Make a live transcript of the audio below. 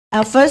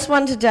Our first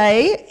one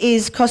today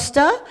is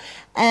Costa,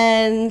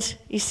 and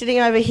he's sitting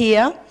over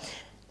here.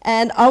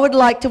 And I would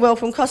like to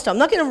welcome Costa. I'm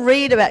not going to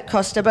read about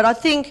Costa, but I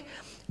think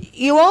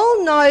you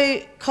all know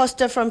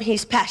Costa from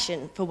his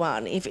passion, for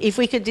one. If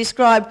we could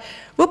describe,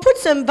 we'll put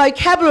some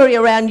vocabulary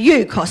around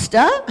you,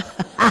 Costa.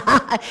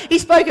 He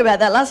spoke about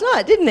that last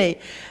night, didn't he?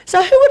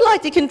 So who would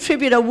like to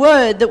contribute a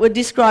word that would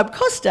describe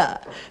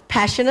Costa?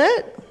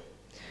 Passionate?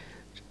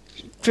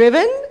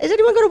 Driven? Has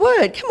anyone got a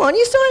word? Come on,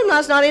 you saw him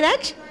last night in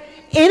action.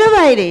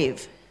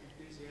 Innovative.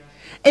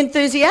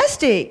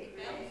 Enthusiastic.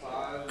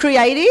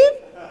 Creative.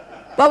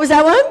 What was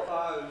that one?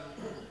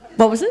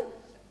 What was it?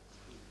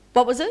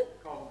 What was it?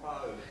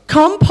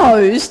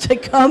 Composed.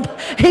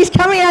 He's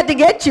coming out to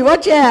get you,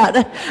 watch out.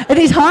 And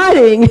he's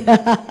hiding.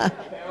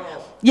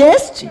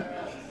 Yes?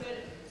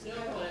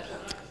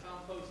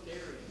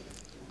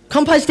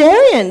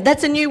 Compostarian.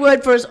 That's a new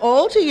word for us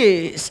all to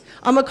use.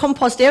 I'm a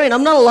compostarian.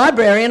 I'm not a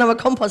librarian, I'm a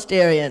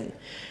compostarian.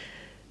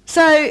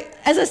 So,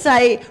 as I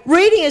say,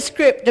 reading a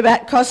script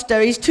about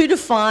Costa is too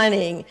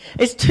defining.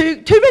 It's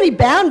too many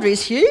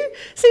boundaries, Hugh.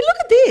 See, look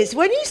at this.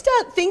 When you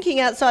start thinking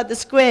outside the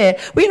square,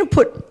 we're going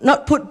to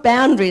not put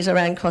boundaries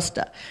around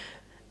Costa,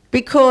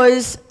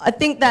 because I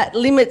think that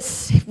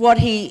limits what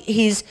well,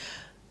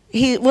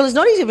 it's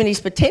not even his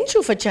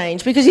potential for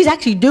change, because he's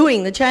actually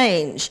doing the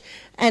change.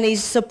 And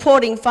he's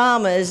supporting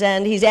farmers,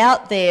 and he's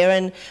out there,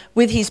 and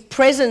with his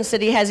presence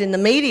that he has in the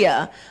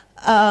media,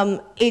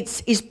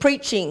 he's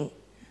preaching.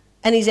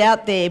 And he's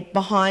out there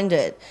behind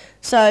it.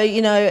 So,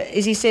 you know,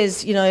 as he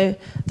says, you know,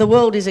 the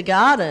world is a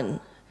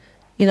garden.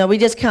 You know, we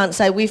just can't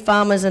say we're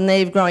farmers and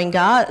they're growing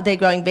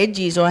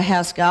veggies or a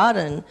house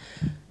garden.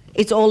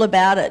 It's all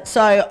about it.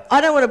 So I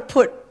don't want to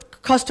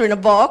put Costa in a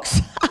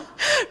box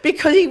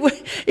because he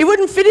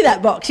wouldn't fit in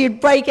that box.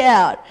 He'd break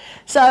out.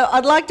 So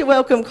I'd like to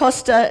welcome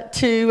Costa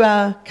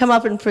to come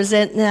up and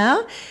present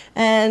now.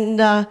 And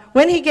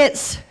when he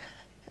gets...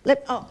 hang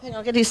on,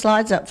 I'll get his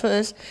slides up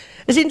first.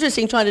 It's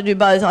interesting trying to do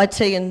both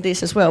IT and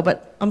this as well,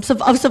 but I've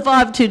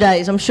survived 2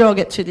 days. I'm sure I'll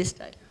get through this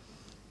day.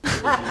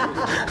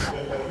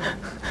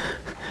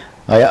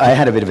 I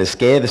had a bit of a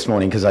scare this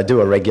morning because I do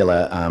a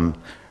regular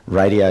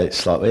radio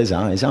slot. Where's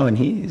Owen? Is Owen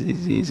here?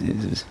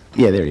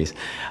 Yeah, there he is.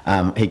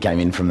 He came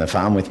in from the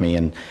farm with me,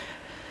 and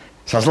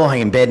so I was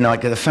lying in bed,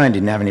 and the phone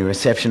didn't have any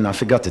reception. I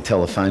forgot to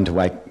tell the phone to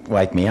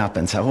wake me up,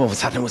 and so all of a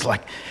sudden it was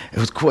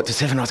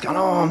 7:15. I was going,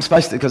 I'm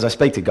supposed to, because I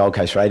speak to Gold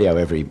Coast Radio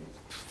every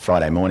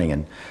Friday morning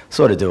and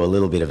sort of do a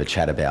little bit of a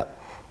chat about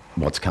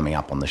what's coming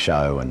up on the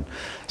show and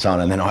so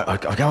on. And then I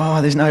go,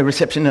 there's no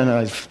reception, and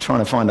I was trying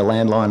to find a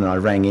landline, and I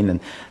rang in, and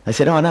they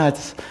said, no,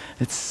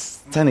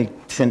 it's only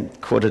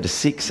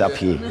 5:45 up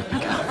here.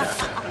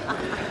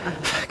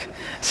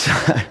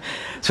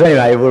 So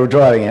anyway, we were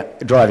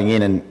driving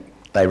in, and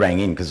they rang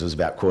in because it was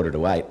about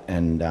 7:45,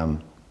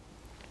 and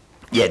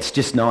yeah, it's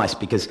just nice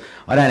because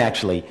I don't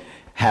actually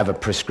have a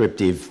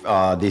prescriptive,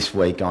 this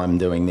week I'm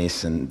doing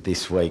this and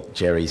this week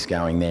Jerry's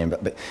going there,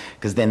 but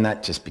because then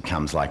that just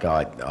becomes like,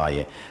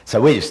 yeah.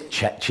 So we just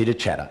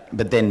chitter-chatter.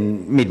 But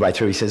then midway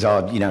through he says,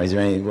 you know, is there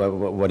any,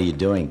 what are you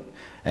doing?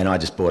 And I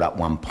just brought up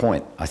one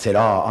point. I said,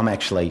 I'm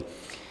actually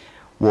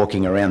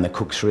walking around the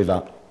Cooks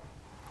River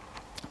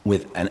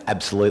with an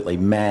absolutely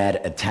mad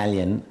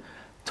Italian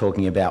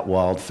talking about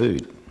wild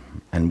food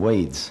and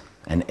weeds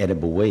and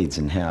edible weeds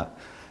and how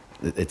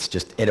it's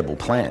just edible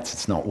plants,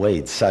 it's not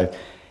weeds. So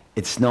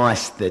it's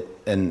nice that,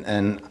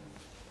 and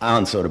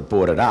Alan sort of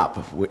brought it up,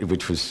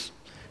 which was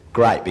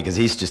great because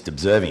he's just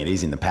observing it.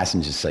 He's in the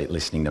passenger seat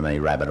listening to me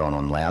rabbit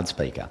on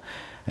loudspeaker.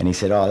 And he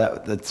said,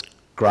 that's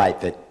great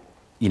that,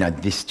 you know,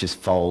 this just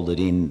folded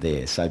in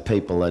there. So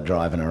people are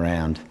driving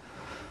around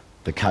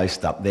the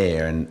coast up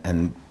there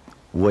and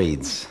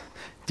weeds,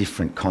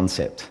 different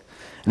concept.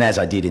 And as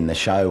I did in the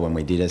show when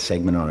we did a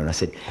segment on it, I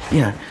said, you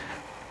know,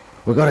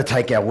 we've got to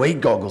take our weed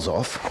goggles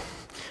off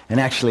and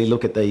actually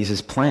look at these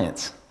as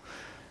plants.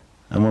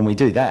 And when we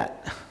do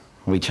that,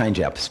 we change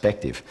our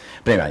perspective.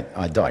 But anyway,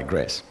 I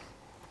digress.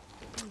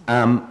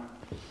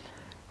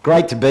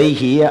 Great to be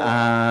here.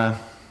 I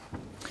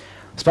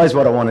suppose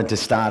what I wanted to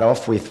start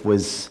off with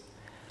was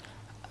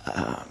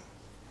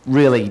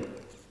really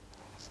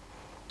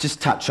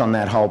just touch on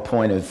that whole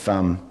point of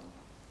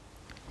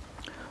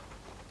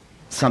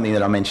something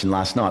that I mentioned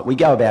last night. We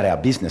go about our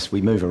business,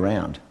 we move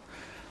around,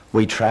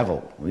 we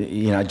travel.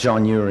 You know,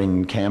 John, you were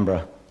in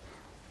Canberra.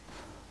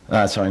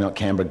 Sorry, not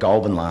Canberra,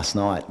 Goulburn last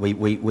night.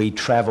 We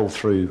travel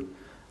through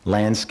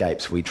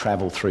landscapes, we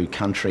travel through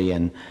country,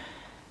 and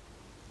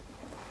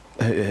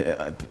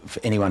for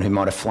anyone who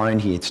might have flown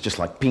here, it's just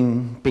like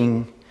ping,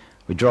 ping.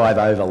 We drive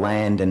over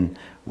land and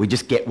we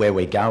just get where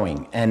we're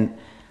going. And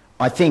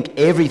I think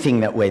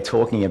everything that we're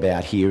talking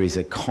about here is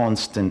a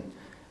constant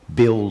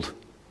build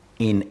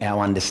in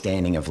our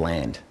understanding of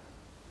land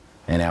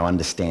and our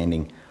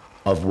understanding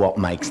of what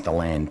makes the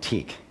land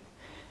tick.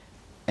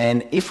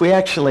 And if we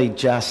actually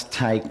just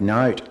take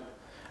note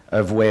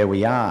of where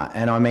we are,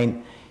 and I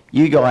mean,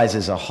 you guys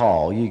as a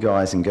whole, you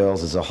guys and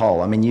girls as a whole,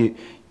 I mean,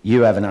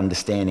 you have an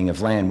understanding of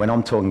land. When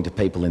I'm talking to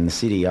people in the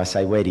city, I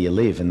say, where do you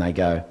live? And they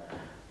go,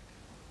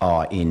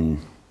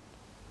 in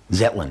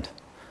Zetland.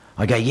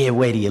 I go, yeah,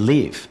 where do you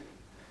live?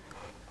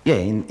 Yeah,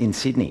 in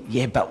Sydney.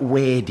 Yeah, but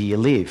where do you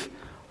live?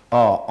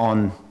 Oh,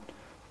 on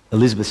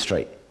Elizabeth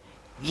Street.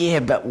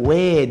 Yeah, but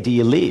where do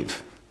you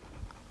live?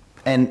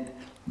 And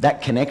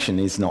that connection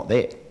is not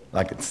there.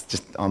 Like, it's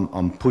just,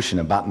 I'm pushing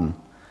a button,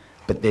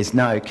 but there's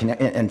no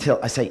connection until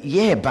I say,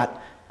 yeah,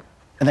 but,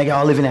 and they go,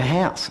 I live in a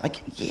house.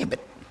 Like, yeah, but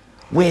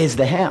where's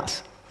the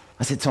house?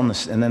 I said, it's on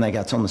the, and then they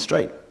go, it's on the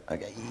street. I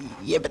go,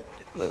 yeah, but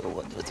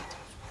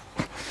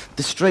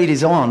the street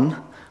is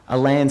on a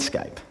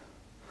landscape.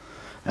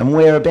 And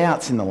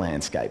whereabouts in the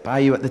landscape? Are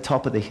you at the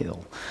top of the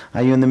hill?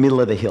 Are you in the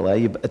middle of the hill? Are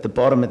you at the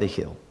bottom of the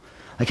hill?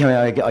 I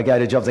go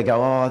to jobs, they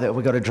go, oh,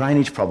 we've got a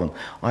drainage problem.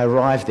 I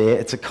arrive there,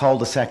 it's a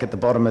cul-de-sac at the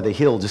bottom of the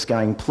hill just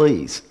going,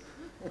 please,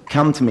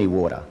 come to me,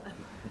 water.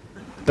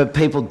 But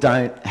people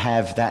don't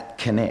have that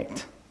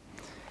connect.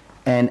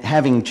 And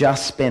having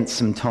just spent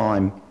some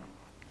time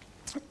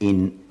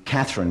in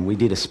Katherine, we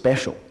did a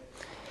special.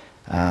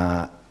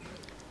 I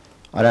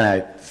don't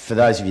know, for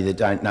those of you that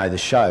don't know the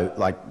show,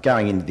 like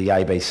going into the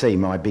ABC,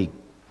 my big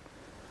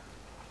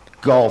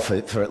goal for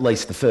at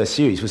least the first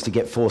series was to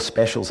get 4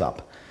 specials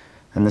up.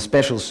 And the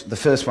specials, the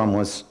first one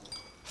was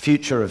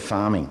Future of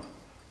Farming,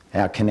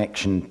 our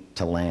connection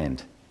to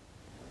land.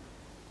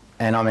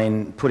 And I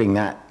mean, putting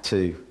that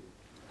to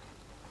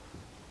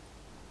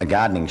a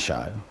gardening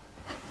show,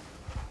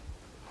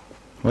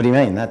 what do you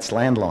mean? That's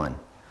landline.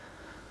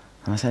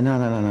 And I say, no.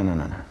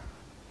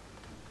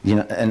 You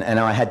know, and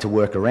I had to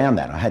work around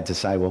that. I had to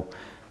say, well,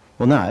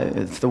 no,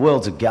 if the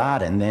world's a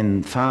garden,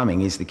 then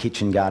farming is the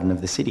kitchen garden of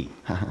the city.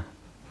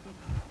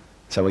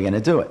 So we're going to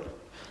do it.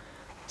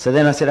 So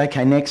then I said,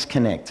 okay, next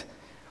connect.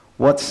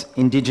 What's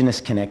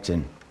Indigenous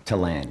connection to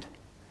land?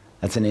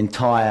 That's an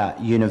entire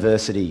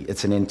university,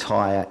 it's an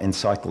entire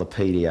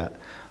encyclopedia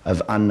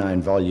of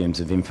unknown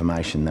volumes of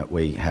information that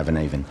we haven't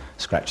even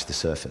scratched the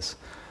surface.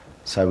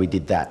 So we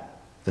did that.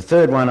 The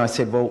third one, I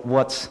said, well,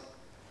 what's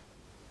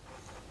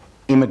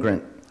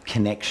immigrant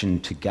connection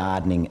to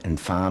gardening and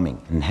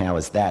farming, and how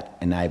has that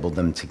enabled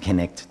them to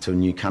connect to a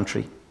new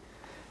country?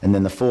 And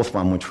then the fourth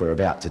one, which we're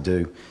about to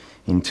do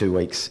in 2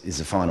 weeks, is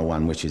the final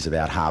one, which is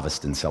about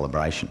harvest and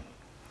celebration.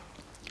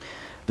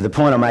 But the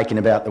point I'm making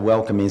about the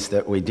welcome is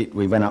that we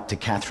went up to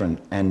Katherine,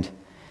 and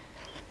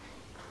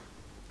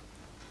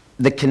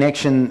the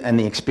connection and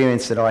the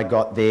experience that I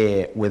got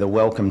there with a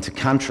welcome to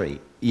country,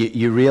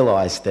 you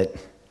realise that,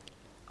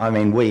 I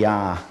mean, we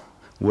are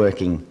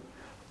working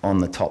on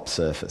the top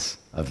surface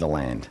of the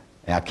land.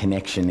 Our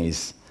connection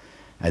is,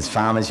 as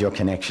farmers, your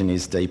connection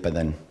is deeper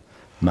than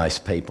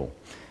most people.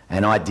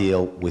 And I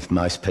deal with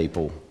most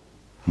people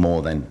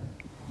more than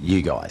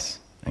you guys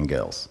and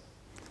girls.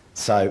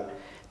 So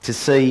to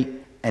see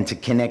and to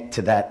connect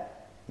to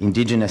that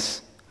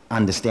Indigenous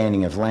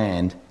understanding of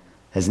land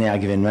has now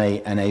given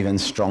me an even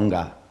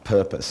stronger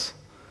purpose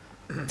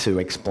to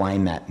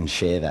explain that and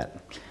share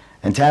that.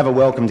 And to have a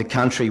welcome to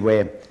country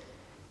where,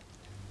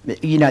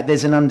 you know,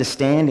 there's an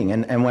understanding,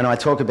 and when I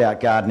talk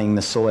about gardening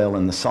the soil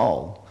and the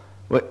soul,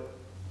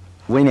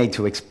 we need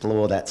to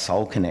explore that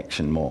soul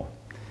connection more.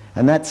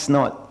 And that's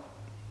not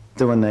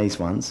doing these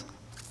ones.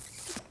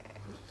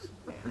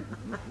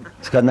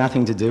 It's got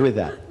nothing to do with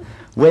that.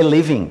 We're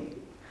living.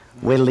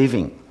 We're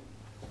living.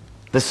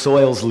 The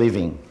soil's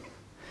living.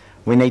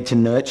 We need to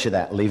nurture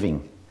that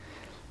living.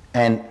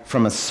 And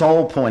from a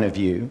soul point of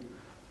view,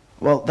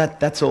 well,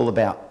 that's all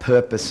about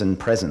purpose and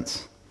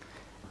presence.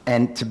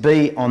 And to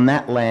be on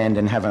that land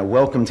and have a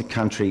welcome to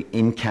country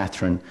in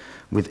Katherine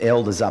with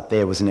elders up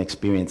there was an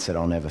experience that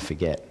I'll never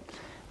forget.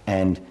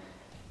 And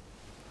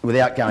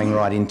without going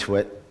right into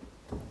it,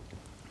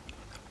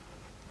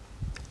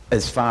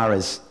 as far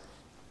as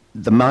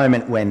the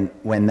moment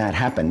when that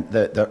happened,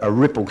 a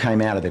ripple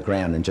came out of the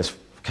ground and just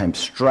came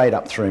straight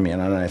up through me.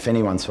 And I don't know if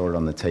anyone saw it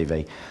on the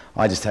TV.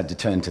 I just had to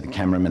turn to the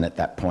cameraman at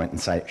that point and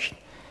say,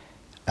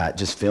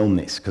 just film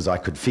this, because I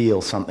could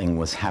feel something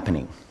was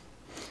happening.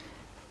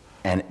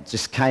 And it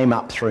just came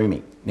up through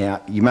me.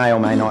 Now, you may or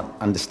may not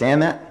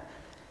understand that,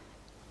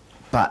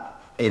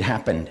 but it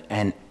happened,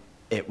 and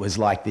it was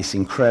like this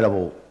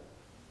incredible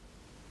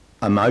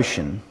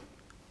emotion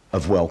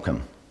of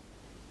welcome.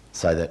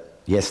 So that,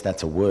 yes,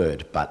 that's a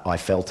word, but I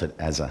felt it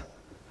as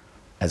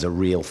a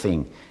real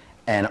thing.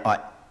 And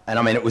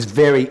I mean, it was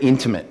very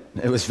intimate.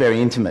 It was very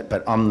intimate,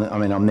 but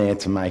I'm there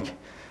to make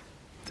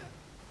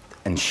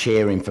and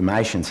share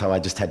information, so I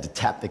just had to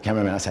tap the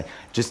cameraman. I say,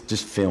 just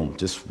film,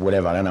 just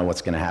whatever, I don't know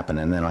what's going to happen.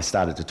 And then I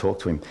started to talk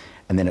to him,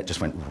 and then it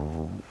just went,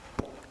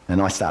 and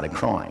I started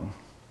crying.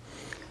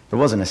 It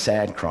wasn't a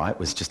sad cry, it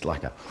was just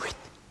like a,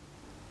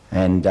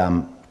 and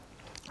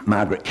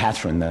Margaret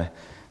Katherine,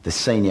 the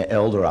senior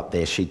elder up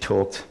there, she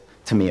talked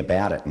to me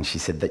about it, and she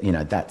said that, you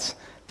know, that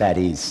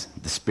is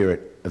the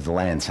spirit of the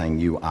land saying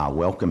you are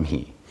welcome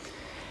here.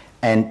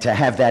 And to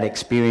have that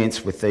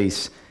experience with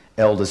these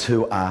elders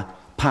who are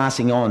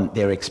passing on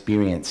their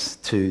experience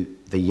to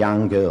the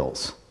young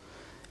girls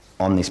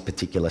on this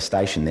particular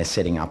station. They're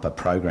setting up a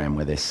program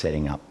where they're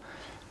setting up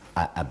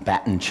a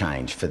baton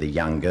change for the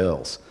young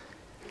girls.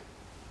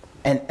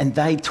 And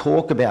they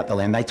talk about the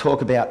land, they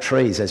talk about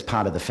trees as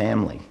part of the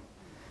family.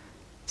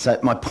 So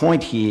my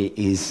point here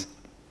is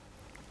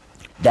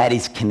that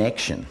is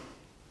connection.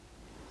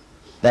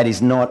 That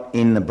is not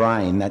in the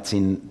brain, that's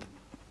in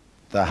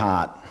the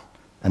heart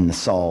and the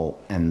soul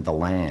and the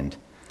land.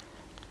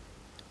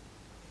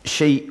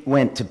 She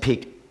went to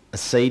pick a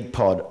seed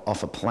pod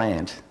off a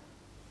plant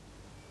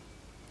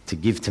to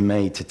give to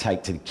me to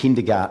take to the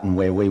kindergarten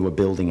where we were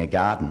building a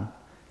garden.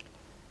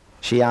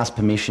 She asked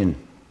permission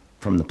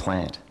from the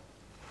plant.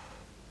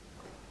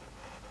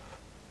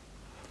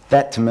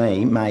 That to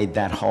me made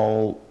that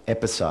whole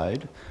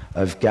episode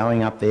of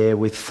going up there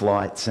with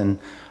flights and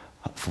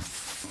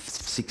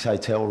 6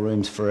 hotel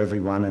rooms for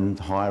everyone and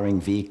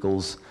hiring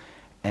vehicles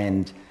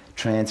and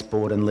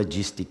transport and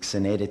logistics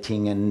and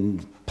editing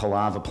and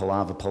palaver.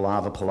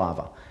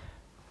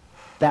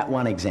 That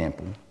one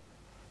example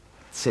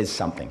says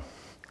something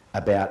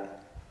about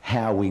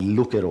how we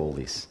look at all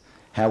this,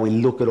 how we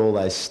look at all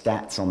those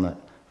stats on the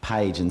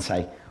page and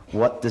say,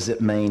 what does it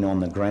mean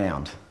on the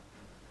ground?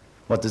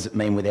 What does it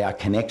mean with our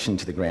connection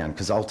to the ground?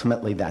 Because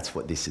ultimately that's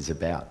what this is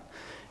about.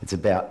 It's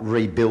about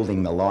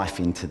rebuilding the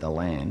life into the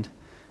land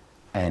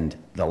and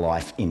the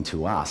life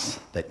into us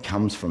that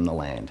comes from the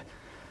land.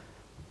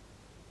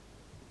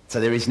 So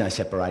there is no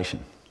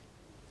separation.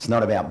 It's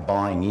not about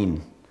buying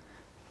in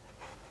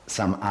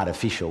some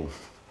artificial.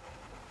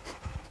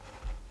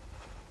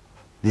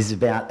 This is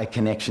about a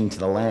connection to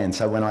the land.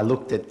 So when I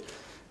looked at,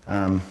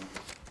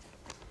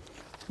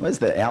 where's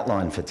the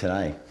outline for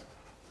today?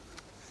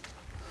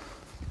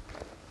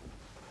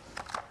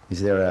 Is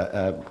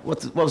there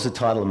what was the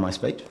title of my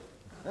speech?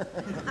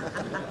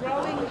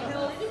 Growing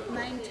health,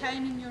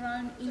 maintaining your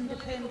own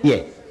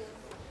independence.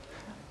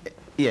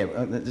 Yeah,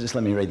 just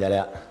let me read that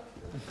out.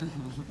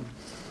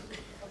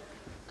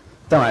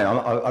 Don't worry,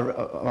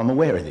 I'm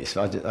aware of this.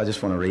 I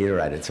just want to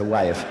reiterate it. It's a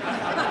way of...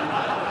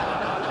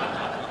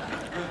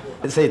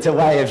 See, it's a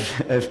way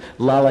of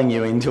lulling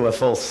you into a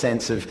false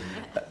sense of,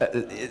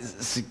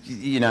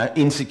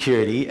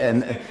 insecurity.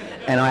 And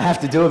I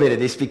have to do a bit of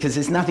this because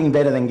there's nothing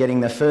better than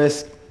getting the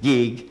first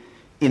gig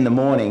in the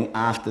morning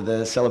after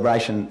the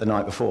celebration the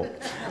night before.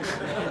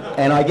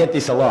 And I get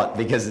this a lot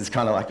because it's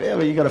kind of like,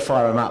 well, you've got to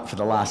fire them up for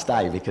the last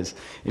day because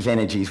if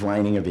energy's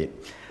waning a bit.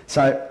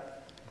 So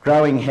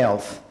growing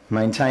health,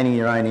 maintaining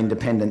your own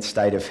independent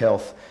state of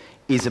health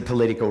is a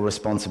political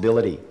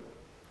responsibility.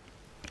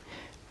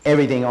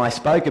 Everything I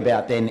spoke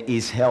about then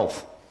is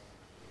health.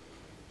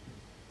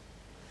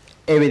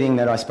 Everything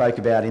that I spoke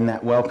about in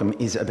that welcome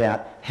is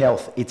about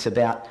health. It's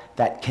about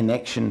that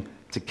connection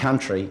to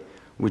country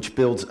which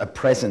builds a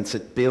presence,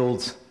 it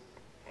builds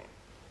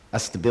a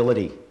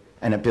stability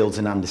and it builds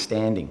an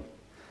understanding.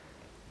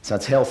 So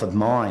it's health of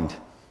mind,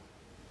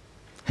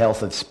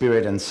 health of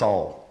spirit and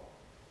soul.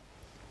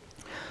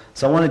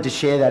 So I wanted to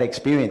share that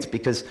experience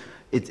because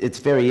it's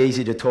very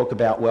easy to talk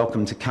about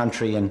welcome to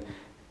country and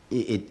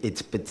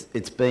it's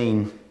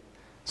been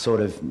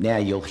sort of, now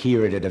you'll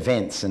hear it at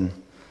events and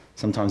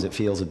sometimes it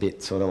feels a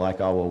bit sort of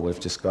like, oh, well, we've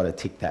just got to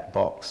tick that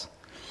box.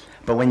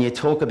 But when you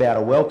talk about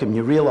a welcome,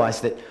 you realise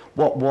that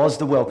what was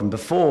the welcome?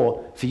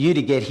 Before, for you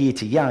to get here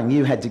to Young,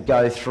 you had to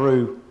go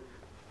through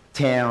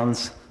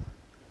towns,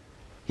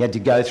 you had to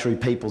go through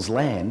people's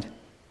land,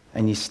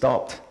 and you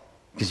stopped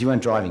because you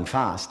weren't driving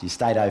fast. You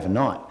stayed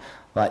overnight.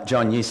 Like,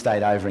 John, you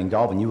stayed over in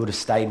Goulburn. You would have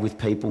stayed with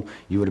people,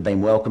 you would have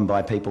been welcomed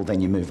by people,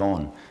 then you move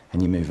on,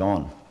 and you move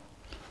on.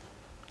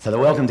 So the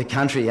welcome to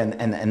country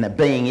and the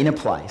being in a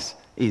place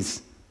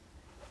is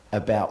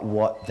about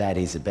what that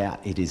is about.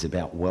 It is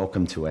about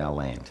welcome to our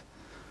land.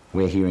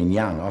 We're here in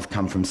Young. I've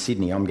come from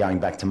Sydney. I'm going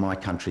back to my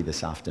country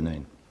this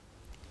afternoon.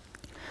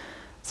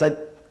 So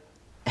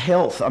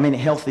health, I mean,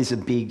 health is a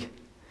big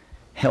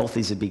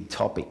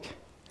topic.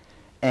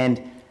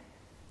 And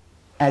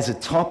as a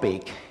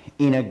topic,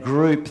 in a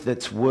group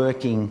that's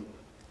working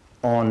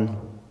on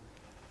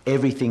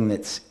everything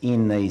that's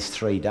in these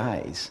 3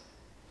 days,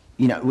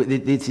 you know,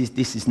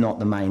 this is not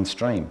the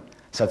mainstream.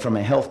 So from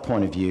a health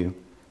point of view,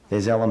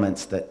 there's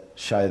elements that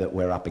show that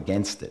we're up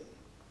against it.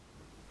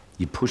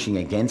 You're pushing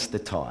against the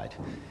tide.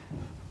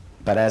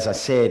 But as I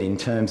said, in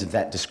terms of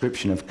that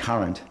description of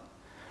current,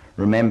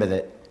 remember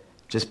that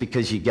just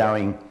because you're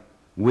going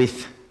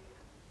with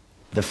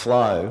the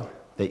flow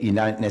that you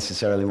don't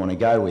necessarily want to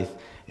go with,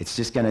 it's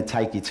just going to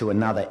take you to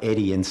another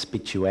eddy and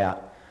spit you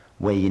out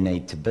where you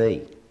need to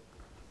be.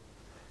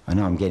 I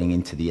know I'm getting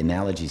into the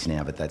analogies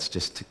now, but that's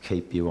just to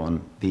keep you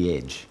on the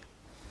edge.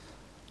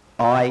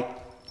 I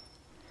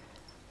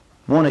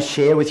want to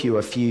share with you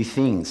a few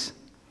things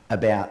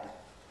about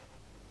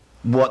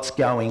what's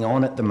going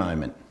on at the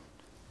moment.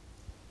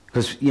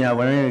 Because, you know,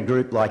 we're in a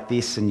group like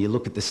this and you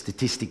look at the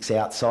statistics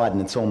outside and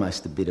it's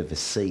almost a bit of a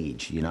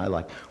siege, you know,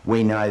 like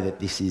we know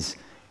that this is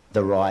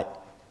the right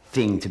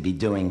thing to be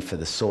doing for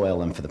the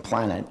soil and for the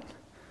planet,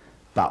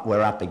 but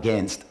we're up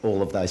against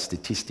all of those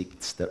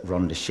statistics that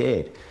Rhonda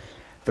shared.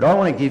 But I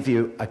want to give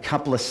you a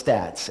couple of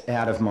stats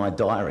out of my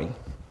diary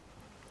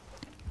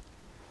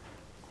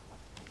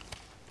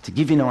to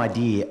give you an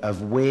idea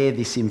of where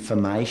this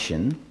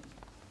information,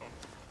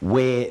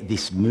 where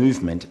this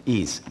movement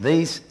is.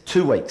 These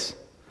 2 weeks.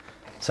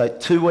 So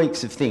 2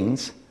 weeks of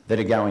things that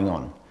are going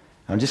on.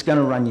 I'm just going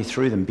to run you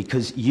through them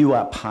because you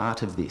are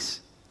part of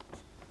this.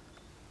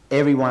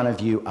 Every one of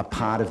you are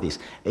part of this.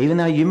 Even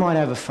though you might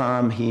have a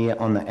farm here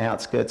on the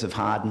outskirts of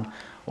Harden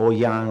or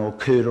Young or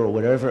Cooter or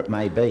whatever it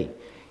may be,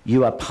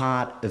 you are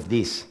part of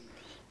this.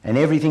 And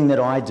everything that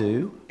I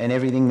do and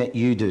everything that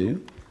you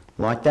do,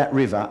 like that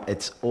river,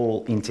 it's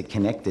all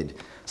interconnected.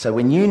 So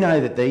when you know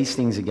that these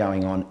things are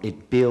going on,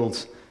 it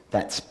builds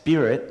that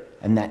spirit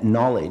and that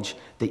knowledge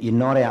that you're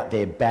not out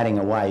there batting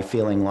away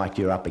feeling like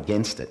you're up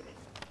against it.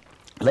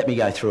 Let me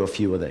go through a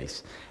few of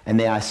these. And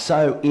they are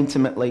so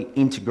intimately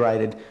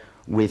integrated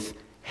with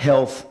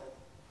health,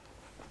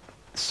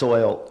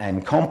 soil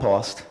and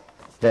compost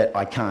that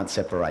I can't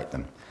separate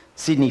them.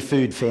 Sydney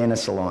Food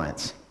Fairness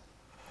Alliance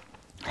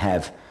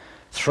have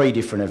 3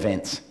 different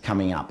events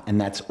coming up,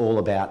 and that's all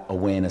about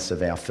awareness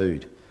of our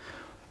food.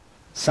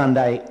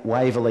 Sunday,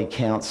 Waverley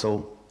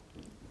Council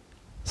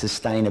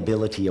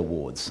Sustainability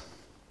Awards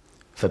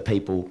for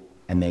people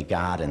and their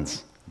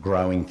gardens,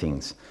 growing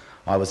things.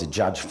 I was a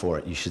judge for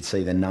it. You should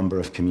see the number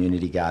of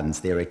community gardens.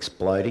 They're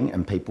exploding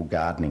and people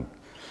gardening.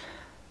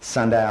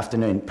 Sunday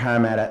afternoon,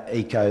 Parramatta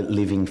Eco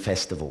Living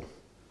Festival.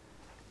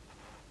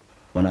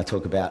 When I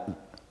talk about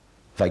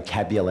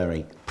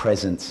vocabulary,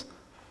 presence,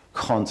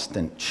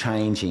 constant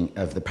changing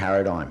of the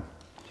paradigm.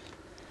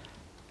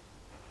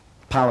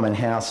 Parliament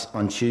House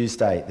on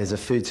Tuesday, there's a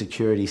food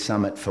security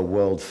summit for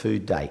World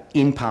Food Day.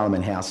 In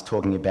Parliament House,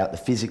 talking about the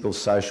physical,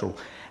 social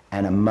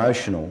and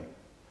emotional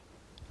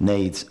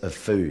needs of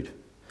food.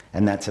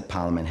 And that's at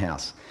Parliament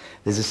House.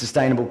 There's a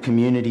sustainable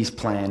communities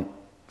plan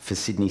for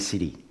Sydney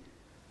City,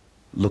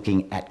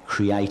 looking at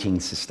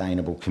creating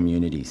sustainable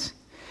communities.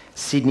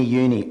 Sydney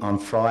Uni on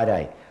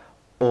Friday,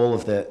 all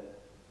of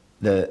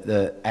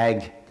the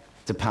ag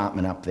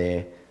department up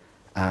there,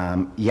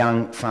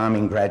 young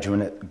farming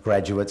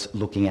graduates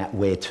looking at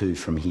where to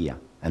from here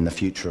and the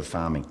future of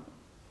farming.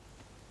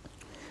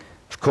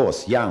 Of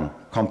course, Young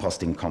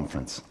Composting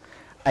Conference.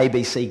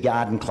 ABC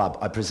Garden Club,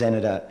 I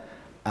presented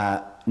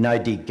a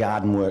no-dig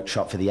garden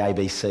workshop for the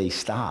ABC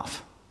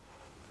staff.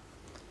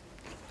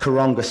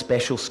 Coronga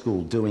Special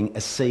School doing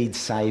a seed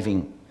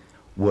saving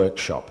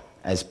workshop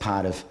as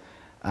part of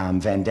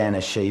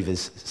Vandana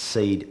Shiva's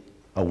seed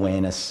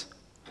awareness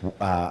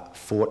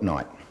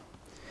fortnight.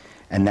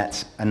 And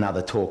that's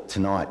another talk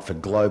tonight for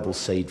Global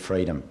Seed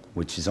Freedom,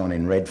 which is on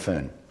in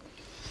Redfern.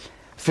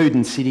 Food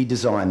and City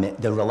Design,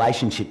 the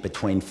relationship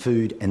between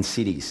food and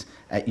cities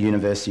at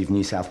University of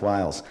New South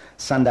Wales.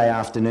 Sunday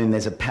afternoon,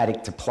 there's a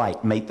paddock to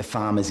plate, meet the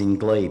farmers in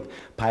Glebe,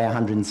 pay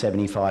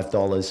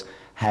 $175,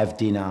 have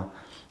dinner,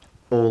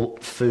 all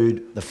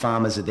food, the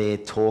farmers are there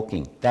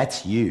talking.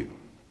 That's you.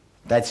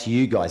 That's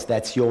you guys,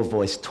 that's your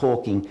voice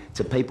talking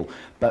to people.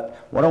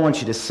 But what I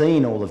want you to see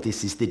in all of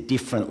this is the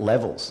different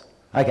levels.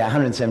 Okay,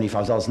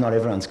 $175, not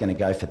everyone's going to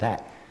go for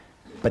that.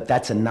 But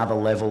that's another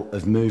level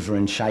of mover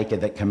and shaker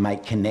that can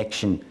make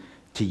connection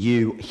to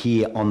you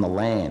here on the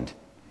land.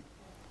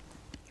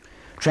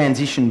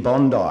 Transition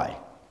Bondi,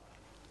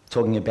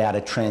 talking about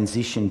a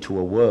transition to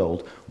a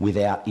world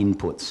without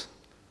inputs.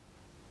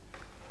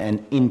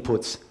 And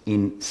inputs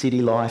in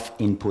city life,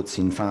 inputs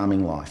in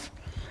farming life.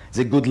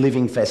 There's a Good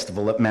Living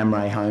Festival at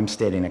Mamre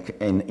Homestead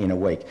in a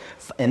week.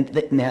 And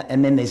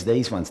then there's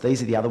these ones.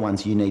 These are the other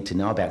ones you need to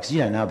know about because you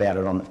don't know about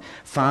it on the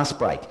Fast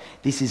Break.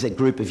 This is a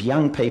group of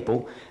young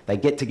people. They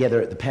get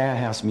together at the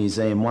Powerhouse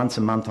Museum once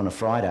a month on a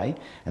Friday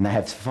and they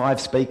have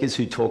 5 speakers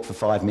who talk for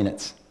 5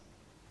 minutes.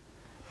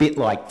 Bit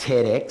like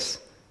TEDx,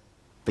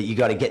 but you've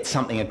got to get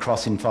something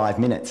across in 5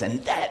 minutes.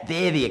 And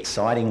they're the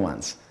exciting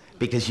ones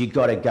because you've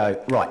got to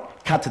go, right,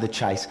 cut to the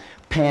chase,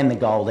 pan the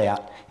gold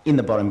out in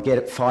the bottom, get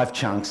it 5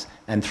 chunks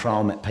and throw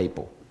them at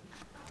people.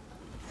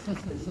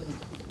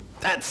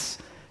 That's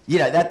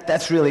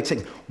really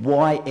exciting.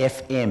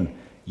 YFM,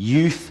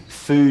 Youth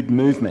Food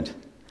Movement.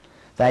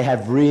 They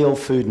have real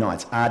food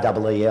nights,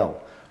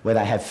 REEL, where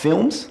they have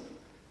films,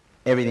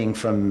 everything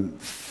from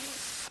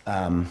Food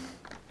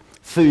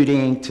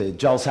Inc. to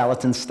Joel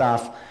Salatin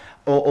stuff,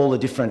 all the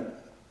different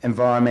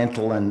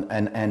environmental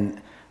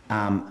and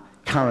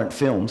current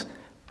films,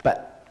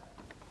 but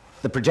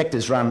the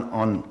projectors run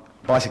on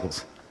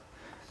bicycles.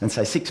 And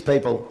so 6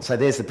 people, so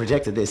there's the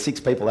projector, there's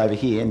 6 people over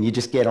here and you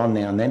just get on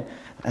now and then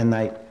and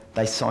they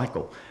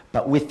cycle.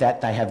 But with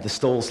that they have the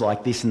stalls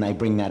like this and they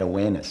bring that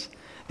awareness.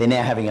 They're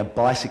now having a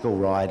bicycle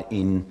ride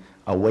in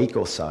a week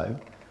or so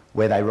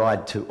where they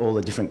ride to all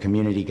the different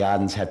community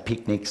gardens, have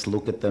picnics,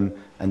 look at them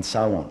and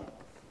so on.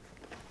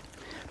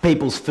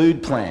 People's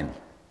Food Plan,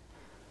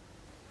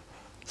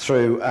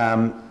 through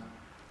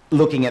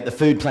looking at the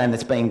food plan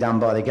that's being done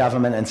by the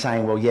government and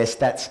saying, well yes,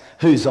 that's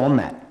who's on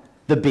that,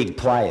 the big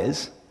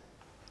players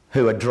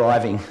who are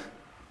driving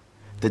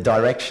the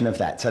direction of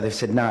that. So they've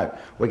said, no,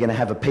 we're going to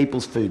have a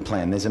people's food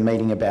plan. There's a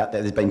meeting about that.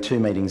 There's been 2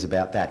 meetings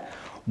about that.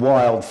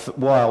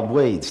 Wild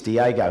Weeds,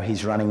 Diego,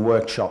 he's running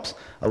workshops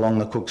along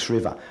the Cooks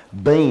River.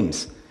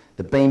 Beams,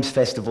 the Beams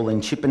Festival in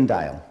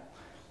Chippendale.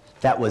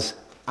 That was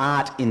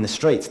art in the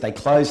streets. They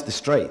closed the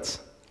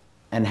streets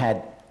and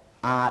had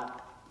art,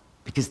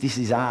 because this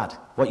is art.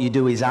 What you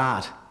do is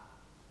art.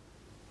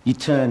 You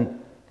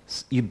turn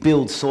You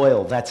build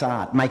soil, that's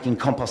art. Making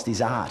compost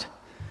is art.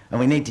 And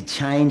we need to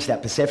change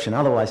that perception.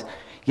 Otherwise,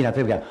 you know,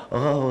 people go,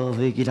 oh,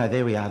 well, you know,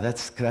 there we are,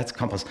 that's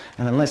compost.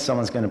 And unless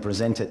someone's going to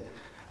present it,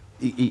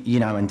 you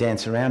know, and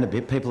dance around a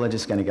bit, people are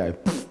just going to go,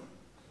 pfft.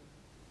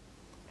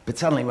 But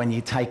suddenly when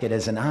you take it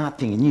as an art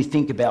thing and you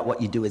think about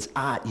what you do as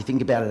art, you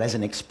think about it as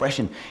an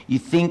expression, you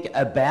think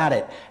about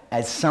it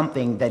as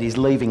something that is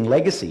leaving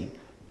legacy,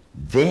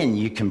 then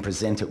you can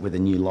present it with a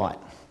new light.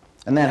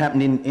 And that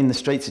happened in the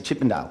streets of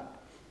Chippendale.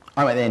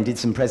 I went there and did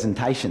some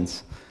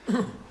presentations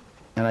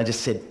and I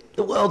just said,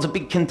 the world's a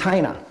big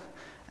container.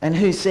 And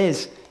who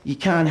says you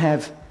can't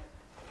have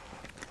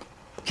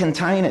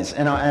containers?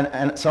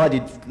 And so I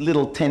did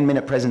little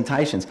 10-minute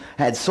presentations.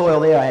 I had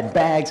soil there, I had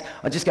bags.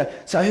 I just go,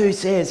 so who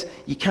says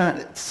you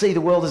can't see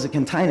the world as a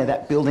container?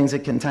 That building's a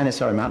container.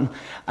 Sorry, Martin.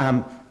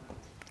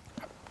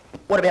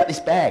 What about this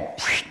bag?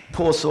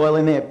 Pour soil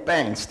in there,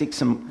 bang, stick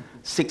some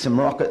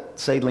rocket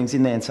seedlings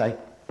in there and say,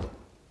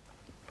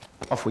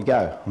 off we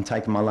go. I'm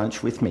taking my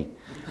lunch with me.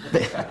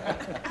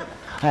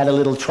 I had a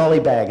little trolley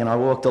bag and I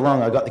walked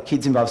along. I got the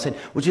kids involved. I said,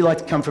 would you like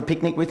to come for a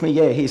picnic with me?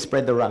 Yeah, here,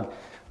 spread the rug.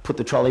 Put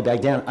the trolley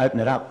bag down, open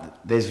it up.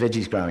 There's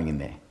veggies growing in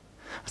there.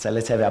 I say,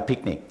 let's have our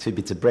picnic. 2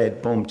 bits of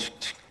bread, boom,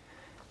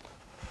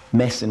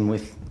 messing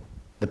with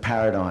the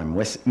paradigm,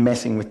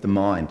 messing with the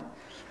mind.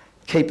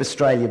 Keep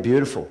Australia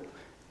Beautiful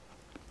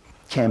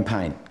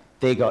campaign.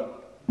 They got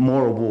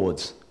more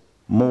awards,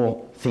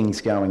 more things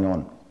going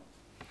on.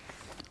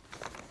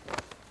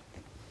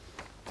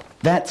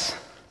 That's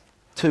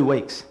 2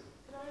 weeks.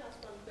 Can I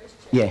ask one question?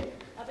 Yeah.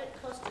 I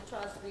bet Costa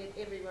tries to be at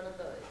every one of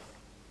those.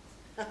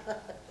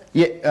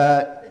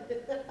 Yeah.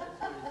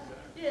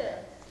 Yeah.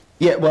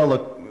 Yeah. Well,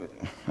 look.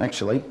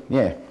 Actually,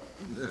 yeah.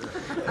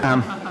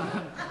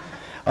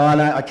 Oh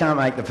no, I can't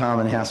make the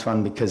Parliament House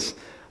one because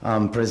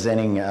I'm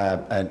presenting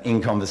an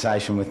In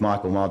Conversation with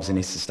Michael Mobbs in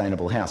his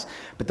Sustainable House.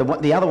 But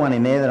the other one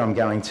in there that I'm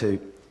going to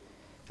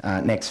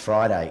next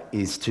Friday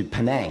is to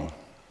Penang,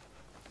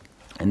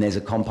 and there's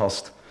a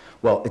compost.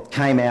 Well, it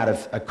came out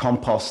of a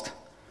compost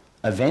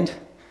event,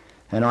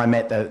 and I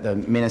met the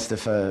Minister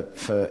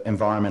for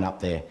Environment up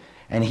there,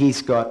 and he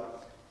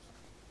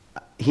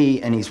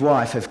and his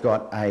wife have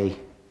got a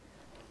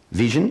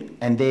vision,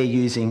 and they're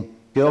using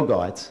Girl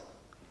Guides.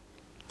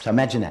 So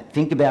imagine that.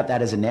 Think about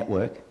that as a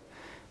network.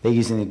 They're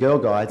using the Girl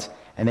Guides,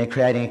 and they're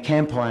creating a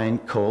campaign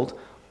called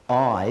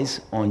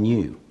Eyes on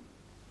You.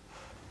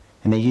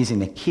 And they're using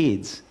the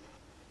kids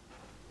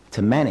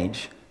to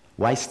manage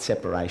waste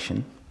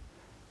separation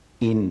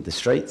in the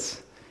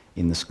streets,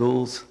 in the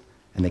schools,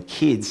 and the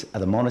kids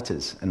are the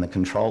monitors and the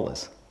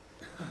controllers.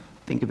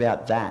 Think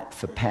about that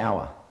for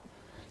power.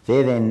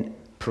 They're then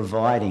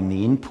providing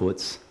the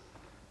inputs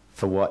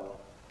for what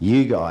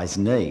you guys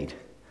need.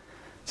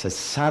 So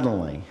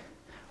suddenly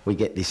we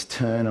get this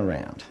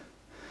turnaround.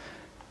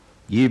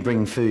 You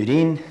bring food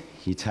in,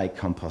 you take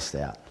compost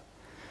out.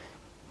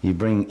 You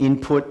bring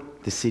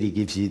input, the city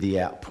gives you the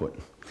output.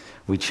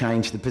 We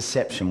change the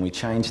perception, we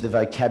change the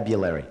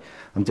vocabulary.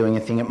 I'm doing a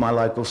thing at my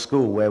local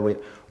school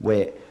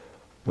where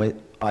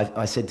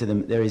I said to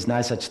them, there is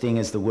no such thing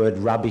as the word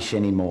rubbish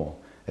anymore.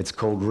 It's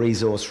called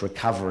resource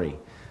recovery.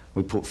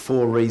 We put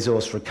 4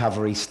 resource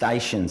recovery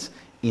stations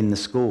in the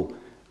school.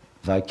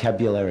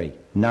 Vocabulary,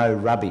 no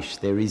rubbish,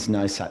 there is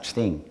no such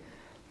thing.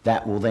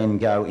 That will then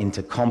go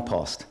into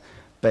compost.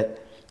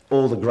 But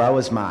all the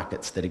growers'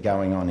 markets that are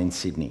going on in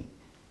Sydney,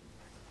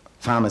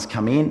 farmers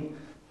come in,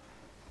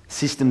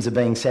 systems are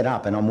being set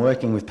up, and I'm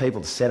working with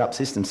people to set up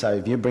systems. So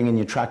if you're bringing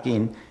your truck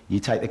in, you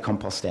take the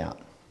compost out.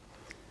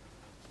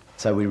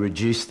 So we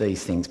reduce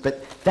these things.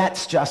 But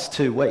that's just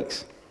 2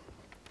 weeks.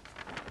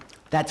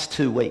 That's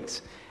 2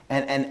 weeks.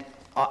 And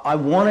I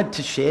wanted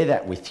to share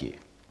that with you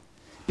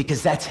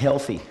because that's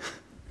healthy.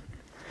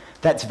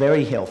 That's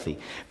very healthy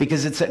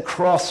because it's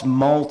across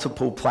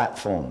multiple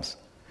platforms.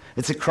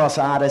 It's across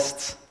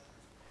artists.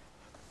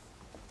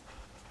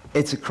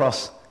 It's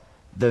across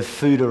the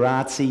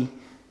fooderazi,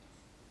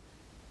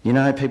 you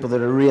know, people that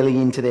are really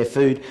into their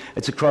food.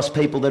 It's across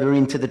people that are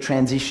into the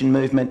transition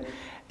movement.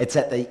 It's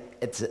at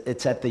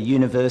the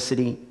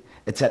university.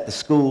 It's at the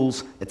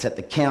schools. It's at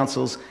the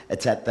councils.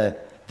 It's at the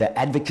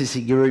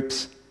advocacy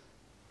groups.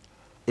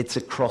 It's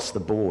across the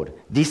board.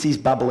 This is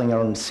bubbling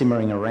and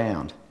simmering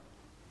around.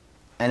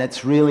 And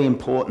it's really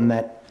important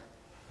that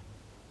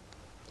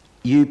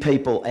you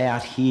people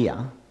out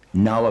here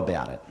know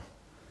about it.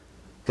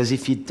 Because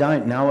if you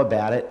don't know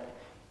about it,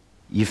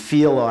 you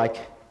feel like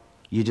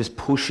you're just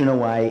pushing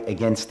away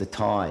against the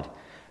tide.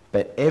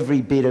 But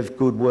every bit of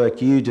good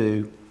work you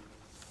do,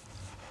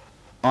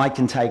 I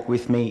can take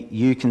with me,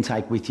 you can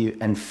take with you,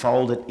 and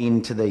fold it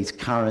into these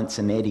currents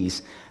and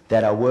eddies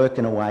that are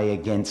working away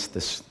against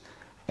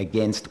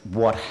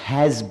what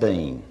has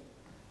been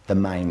the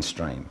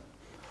mainstream.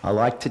 I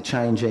like to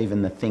change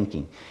even the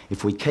thinking.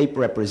 If we keep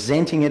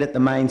representing it at the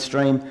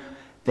mainstream,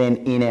 then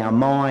in our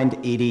mind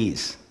it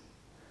is.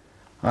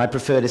 I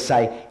prefer to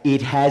say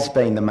it has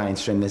been the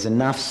mainstream. There's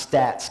enough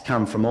stats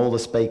come from all the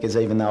speakers,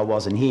 even though I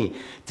wasn't here,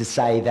 to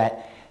say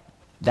that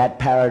that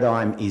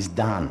paradigm is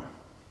done.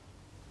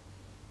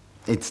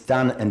 It's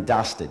done and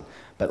dusted.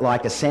 But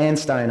like a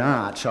sandstone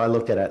arch, I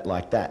look at it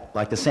like that.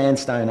 Like a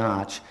sandstone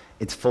arch,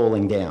 it's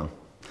falling down.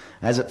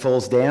 As it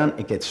falls down,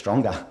 it gets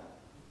stronger.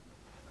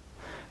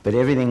 But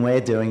everything we're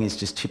doing is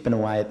just chipping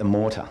away at the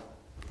mortar.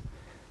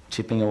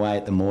 Chipping away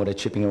at the mortar,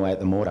 chipping away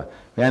at the mortar.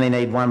 We only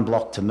need one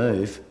block to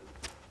move,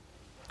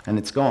 and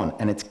it's gone.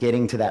 And it's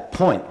getting to that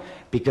point,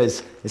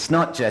 because it's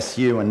not just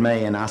you and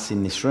me and us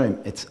in this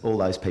room, it's all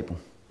those people.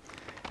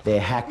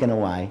 They're hacking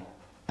away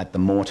at the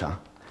mortar,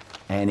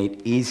 and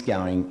it is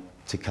going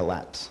to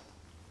collapse.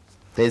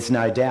 There's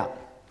no doubt.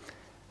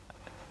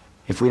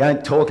 If we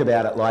don't talk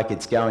about it like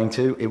it's going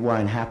to, it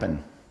won't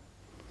happen.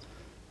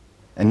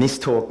 And this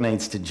talk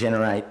needs to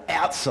generate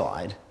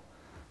outside,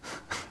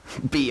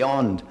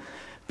 beyond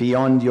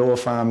your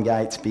farm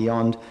gates,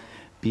 beyond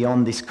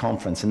this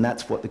conference. And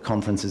that's what the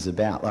conference is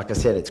about. Like I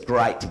said, it's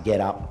great to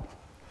get up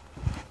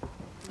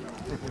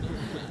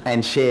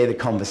and share the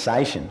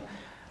conversation.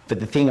 But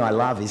the thing I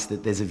love is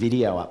that there's a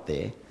video up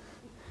there,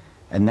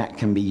 and that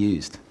can be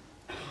used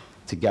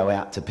to go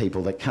out to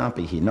people that can't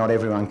be here. Not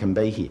everyone can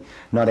be here.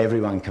 Not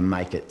everyone can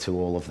make it to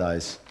all of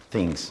those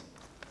things.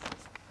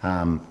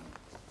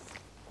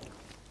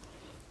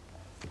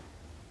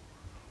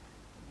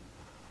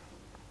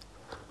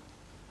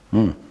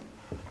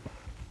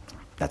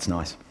 That's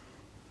nice.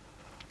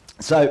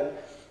 So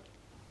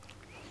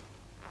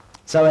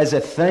as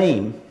a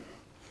theme,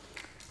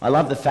 I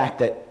love the fact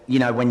that, you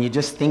know, when you're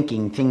just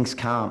thinking, things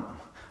calm.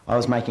 I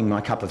was making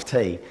my cup of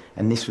tea,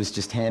 and this was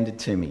just handed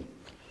to me.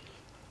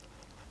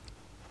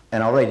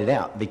 And I'll read it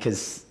out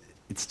because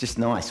it's just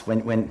nice.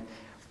 When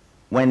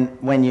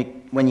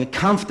you're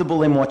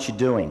comfortable in what you're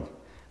doing,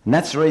 and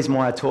that's the reason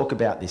why I talk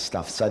about this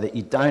stuff, so that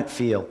you don't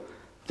feel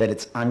that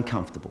it's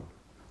uncomfortable.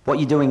 What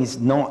you're doing is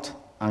not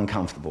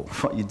uncomfortable.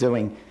 What you're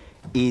doing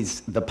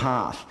is the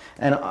path.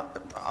 And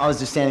I was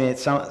just standing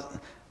there,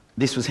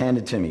 this was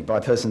handed to me by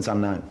persons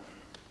unknown.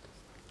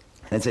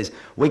 And it says,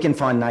 we can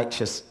find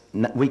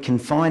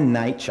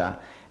nature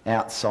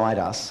outside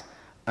us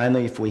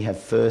only if we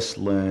have first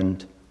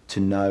learned to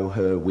know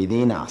her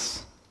within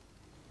us.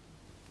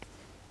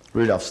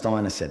 Rudolf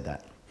Steiner said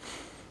that,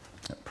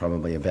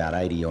 probably about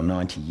 80 or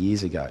 90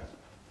 years ago.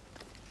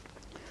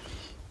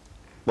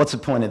 What's the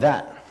point of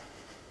that?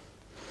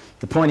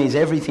 The point is,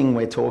 everything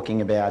we're talking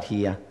about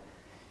here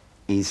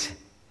is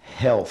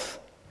health.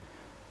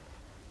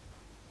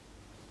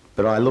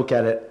 But I look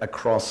at it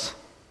across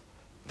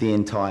the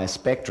entire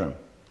spectrum.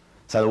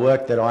 So the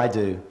work that I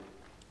do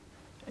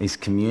is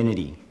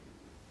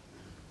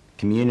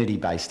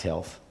community-based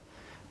health.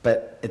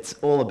 But it's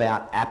all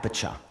about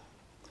aperture.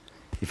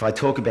 If I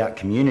talk about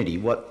community,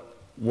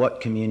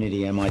 what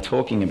community am I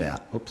talking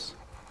about? Oops.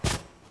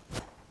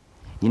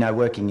 You know,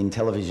 working in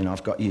television,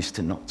 I've got used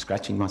to not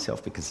scratching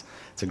myself because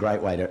it's a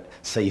great way to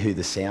see who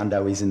the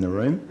soundo is in the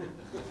room.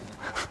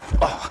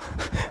 Oh.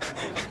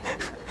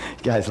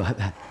 Goes like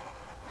that.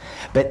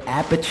 But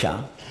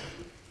aperture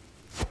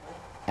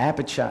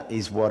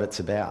is what it's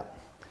about.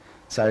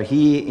 So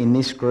here in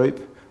this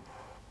group,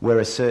 we're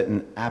a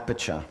certain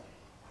aperture.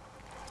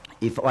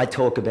 If I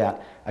talk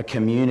about a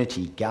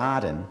community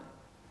garden,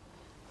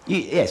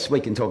 yes, we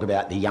can talk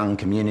about the young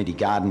community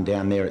garden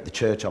down there at the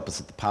church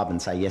opposite the pub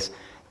and say, yes,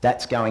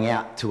 that's going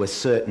out to a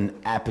certain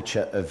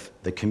aperture of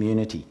the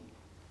community.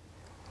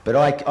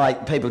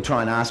 But people try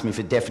and ask me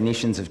for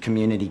definitions of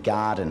community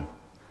garden.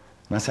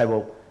 And I say,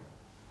 well,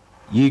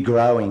 you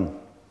growing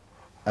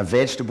a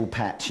vegetable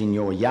patch in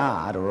your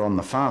yard or on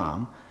the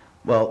farm,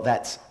 well,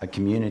 that's a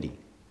community.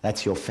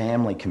 That's your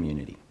family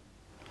community.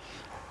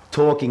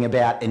 Talking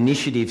about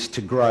initiatives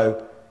to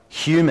grow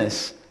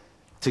humus,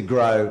 to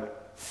grow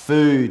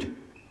food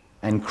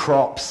and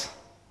crops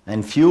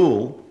and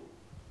fuel,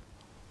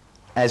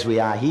 as we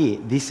are here,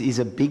 this is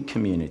a big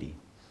community.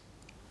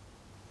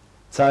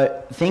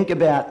 So think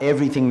about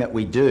everything that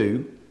we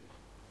do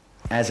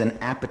as an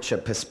aperture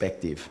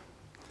perspective.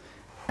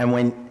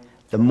 And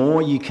the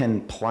more you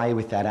can play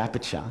with that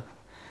aperture,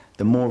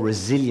 the more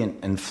resilient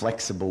and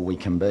flexible we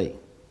can be.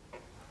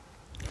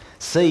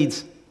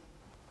 Seeds,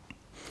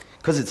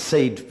 because it's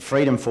Seed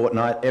Freedom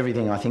Fortnight,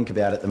 everything I think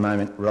about at the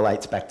moment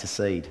relates back to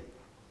seed.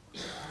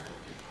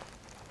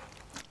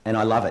 And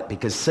I love it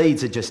because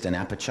seeds are just an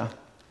aperture.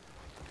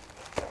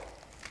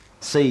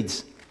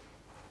 Seeds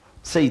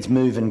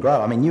move and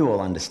grow. I mean, you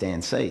all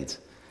understand seeds.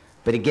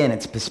 But again,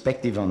 it's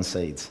perspective on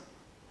seeds.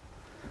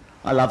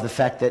 I love the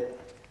fact that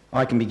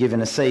I can be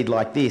given a seed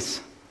like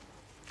this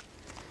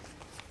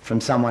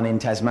from someone in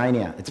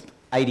Tasmania. It's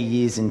 80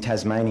 years in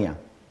Tasmania.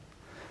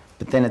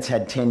 But then it's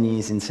had 10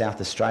 years in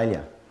South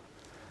Australia.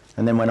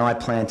 And then when I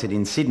plant it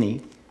in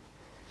Sydney,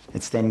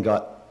 it's then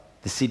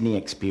got the Sydney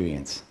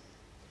experience.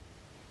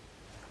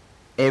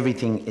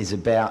 Everything is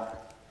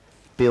about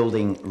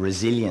building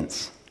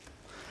resilience.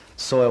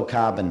 Soil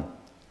carbon,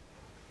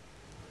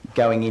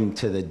 going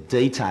into the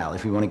detail,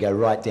 if we want to go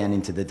right down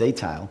into the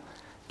detail,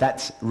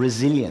 that's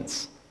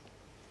resilience.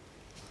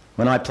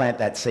 When I plant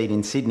that seed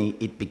in Sydney,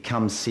 it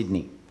becomes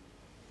Sydney.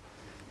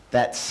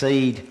 That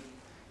seed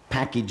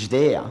package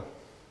there,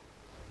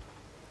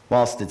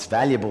 whilst it's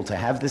valuable to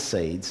have the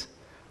seeds,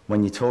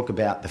 when you talk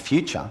about the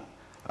future,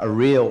 a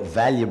real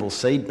valuable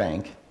seed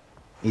bank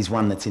is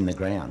one that's in the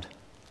ground.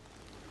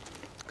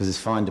 Because it's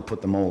fine to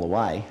put them all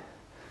away,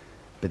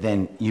 but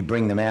then you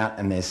bring them out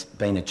and there's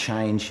been a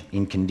change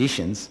in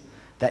conditions.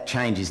 That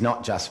change is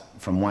not just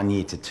from 1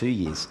 year to 2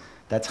 years,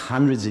 that's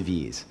hundreds of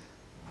years.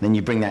 Then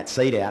you bring that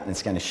seed out and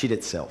it's going to shit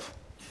itself.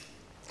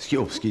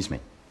 Excuse me.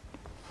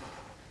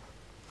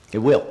 It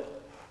will.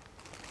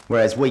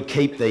 Whereas we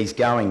keep these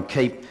going,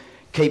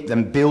 keep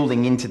them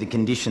building into the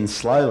conditions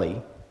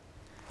slowly,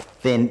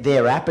 then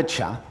their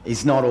aperture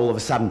is not all of a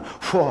sudden,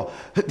 whoa,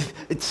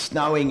 it's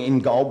snowing in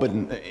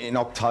Goulburn in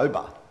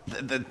October.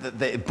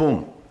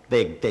 Boom,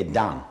 they're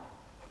done.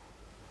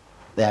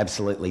 They're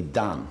absolutely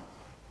done.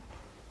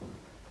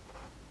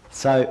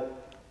 So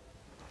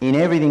in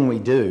everything we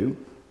do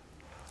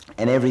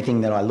and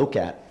everything that I look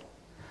at,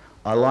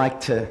 I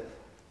like to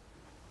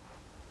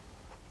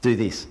do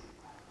this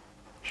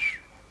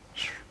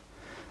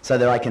so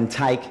that I can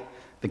take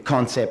the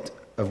concept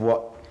of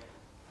what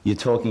you're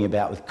talking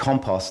about with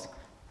compost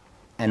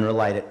and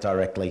relate it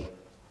directly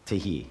to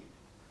here.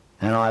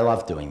 And I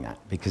love doing that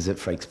because it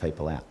freaks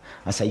people out.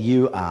 I say,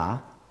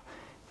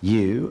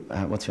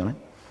 what's your name?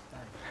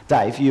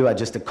 Dave, you are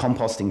just a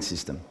composting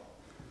system.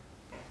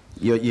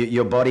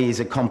 Your body is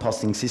a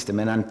composting system,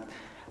 and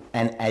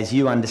as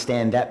you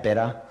understand that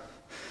better,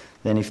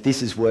 then if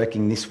this is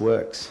working, this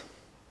works.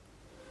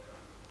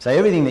 So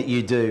everything that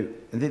you do,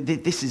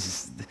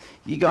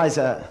 you guys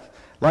are,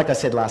 like I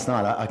said last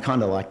night, I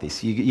kind of like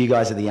this. You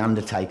guys are the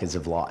undertakers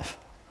of life.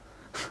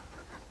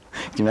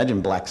 Can you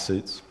imagine black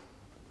suits?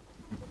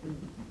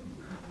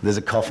 There's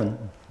a coffin,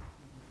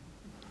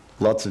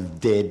 lots of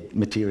dead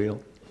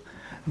material.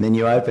 And then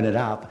you open it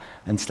up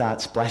and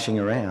start splashing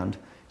around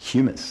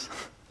humus,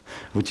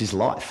 which is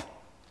life.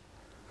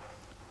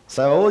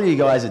 So all you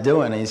guys are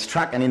doing is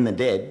trucking in the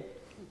dead.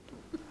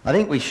 I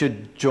think we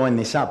should join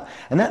this up.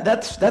 And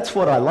that's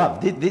what I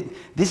love.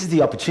 This is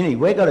the opportunity.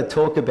 We've got to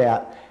talk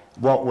about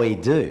what we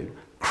do,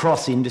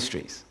 cross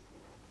industries.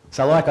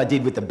 So like I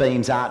did with the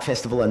Beams Art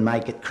Festival and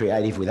make it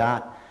creative with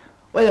art,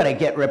 we've got to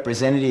get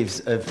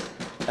representatives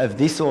of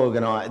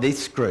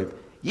this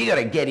group. You've got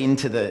to get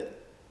into the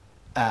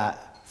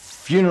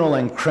funeral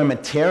and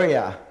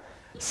crematoria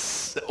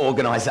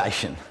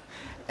organisation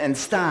and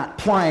start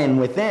playing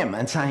with them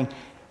and saying,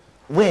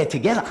 we're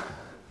together.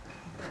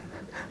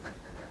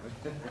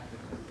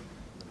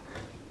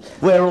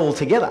 We're all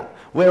together.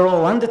 We're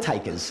all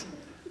undertakers.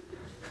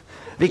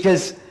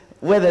 Because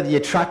whether you're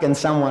trucking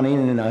someone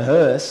in a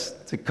hearse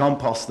to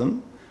compost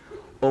them,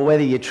 or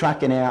whether you're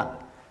trucking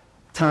out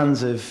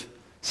tons of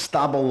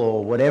stubble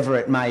or whatever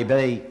it may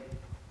be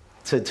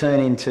to turn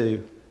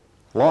into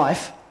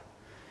life,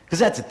 because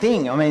that's the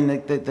thing. I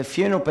mean, the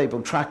funeral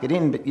people truck it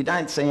in, but you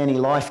don't see any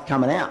life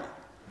coming out.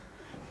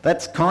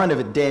 That's kind of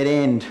a dead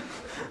end.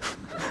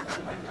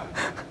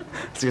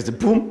 So it's a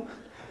boom.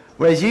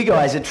 Whereas you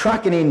guys are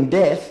trucking in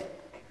death,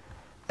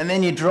 and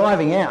then you're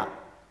driving out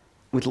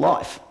with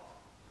life.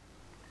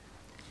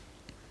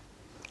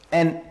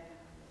 And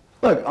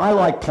look, I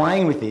like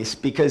playing with this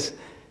because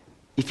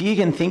if you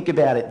can think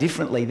about it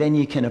differently, then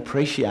you can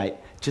appreciate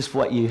just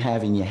what you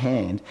have in your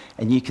hand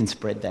and you can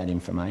spread that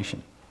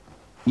information.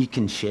 You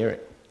can share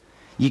it.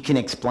 You can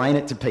explain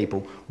it to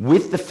people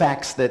with the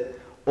facts that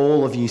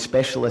all of you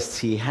specialists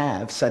here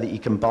have so that you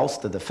can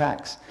bolster the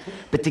facts.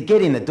 But to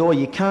get in the door,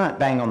 you can't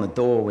bang on the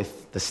door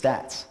with the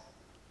stats.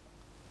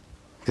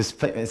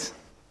 Because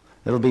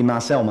it'll be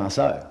Marcel.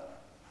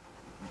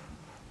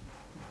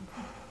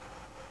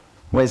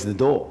 Where's the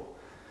door?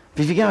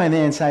 But if you go in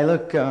there and say,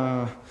 look,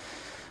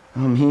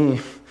 I'm here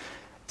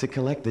to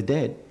collect the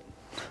dead,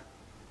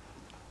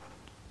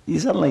 you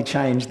suddenly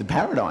change the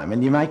paradigm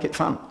and you make it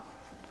fun.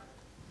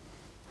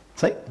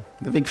 See,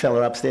 the big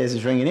fella upstairs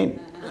is ringing in,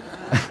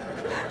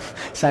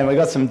 saying we've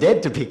got some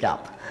dead to pick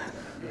up.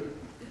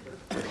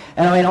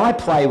 And I mean, I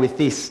play with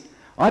this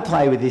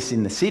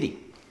in the city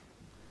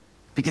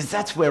because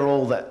that's where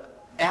all the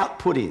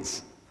output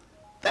is.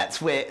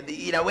 That's where,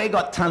 we've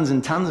got tons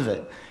and tons of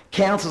it.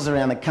 Councils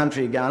around the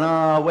country are going,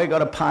 oh, we've got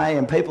to pay,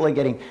 and people are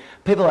getting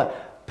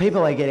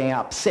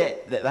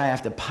upset that they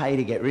have to pay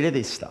to get rid of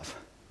this stuff.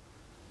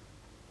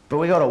 But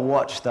we've got to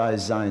watch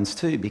those zones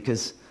too,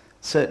 because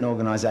certain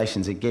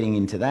organisations are getting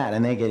into that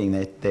and they're getting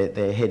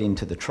their head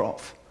into the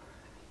trough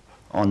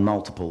on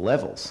multiple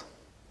levels.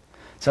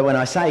 So when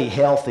I say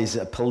health is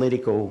a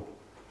political,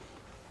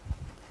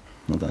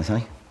 what did I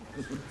say?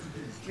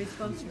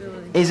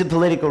 Responsibility. Is a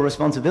political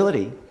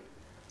responsibility.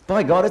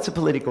 By God, it's a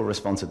political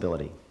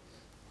responsibility.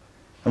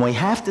 And we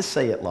have to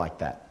see it like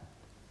that.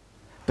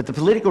 But the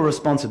political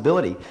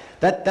responsibility,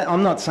 that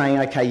I'm not saying,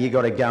 okay, you've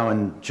got to go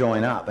and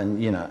join up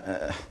and,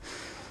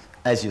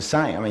 as you're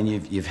saying, I mean,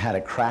 you've had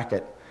a crack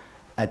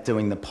at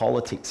doing the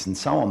politics and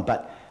so on,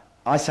 but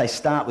I say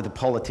start with the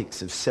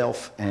politics of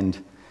self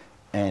and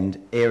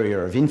area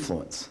of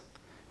influence,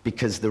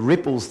 because the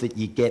ripples that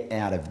you get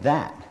out of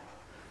that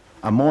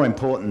are more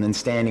important than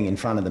standing in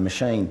front of the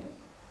machine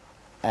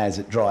as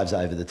it drives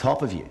over the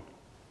top of you.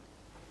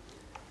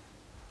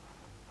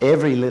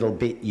 Every little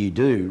bit you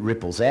do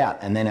ripples out,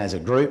 and then as a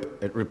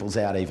group, it ripples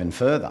out even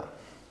further.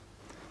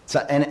 So,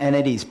 and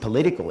it is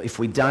political. If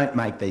we don't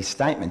make these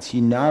statements,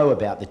 you know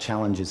about the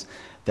challenges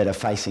that are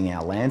facing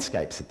our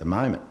landscapes at the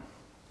moment.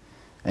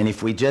 And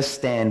if we just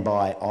stand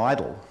by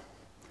idle,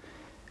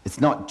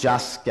 it's not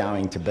just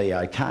going to be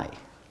okay.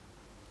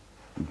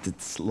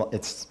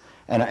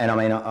 And I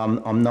mean,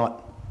 I'm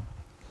not,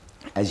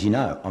 as you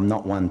know, I'm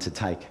not one to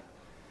take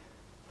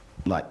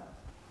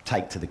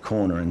to the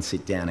corner and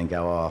sit down and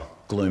go, oh,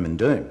 gloom and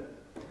doom.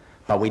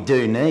 But we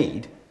do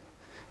need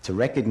to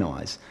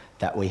recognise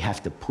that we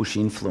have to push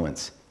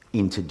influence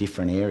into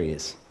different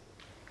areas.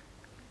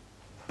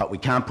 But we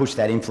can't push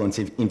that influence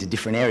into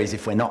different areas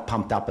if we're not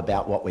pumped up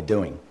about what we're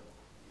doing.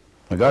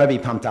 We've got to be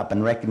pumped up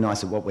and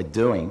recognise that what we're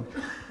doing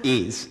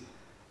is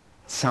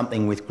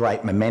something with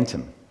great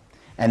momentum.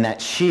 And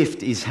that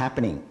shift is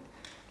happening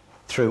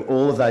through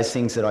all of those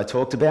things that I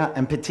talked about,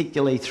 and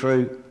particularly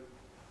through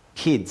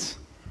kids.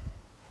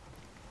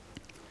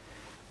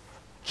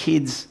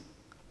 Kids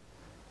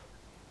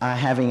are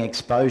having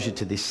exposure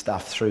to this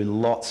stuff through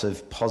lots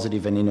of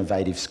positive and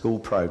innovative school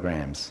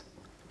programs,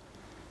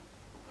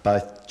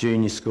 both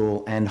junior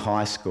school and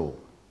high school.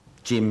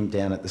 Jim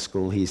down at the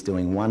school here is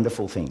doing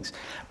wonderful things.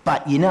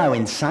 But you know,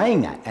 in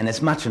saying that, and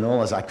as much and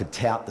all as I could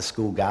tout the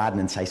school garden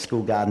and say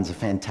school gardens are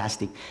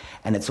fantastic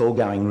and it's all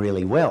going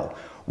really well,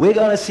 we've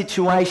got a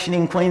situation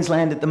in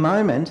Queensland at the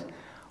moment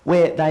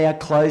where they are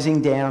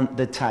closing down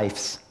the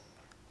TAFEs.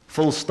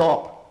 Full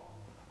stop.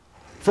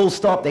 Full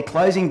stop. They're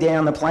closing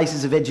down the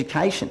places of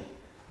education.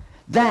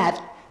 That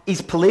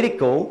is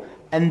political,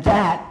 and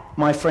that,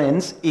 my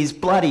friends, is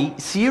bloody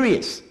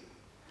serious.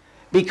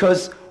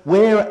 Because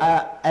we're,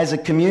 as a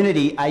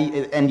community,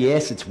 and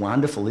yes, it's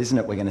wonderful, isn't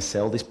it? We're going to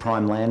sell this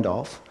prime land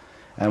off,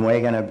 and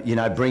we're going to, you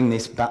know, bring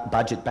this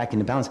budget back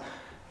into balance.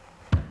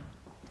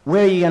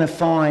 Where are you going to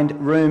find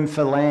room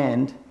for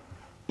land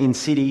in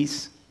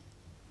cities?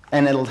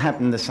 And it'll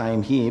happen the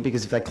same here,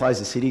 because if they close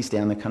the cities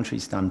down, the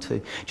country's done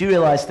too. Do you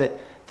realise that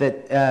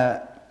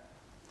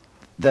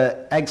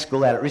the ag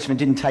school out at Richmond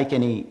didn't take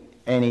any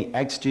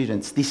ag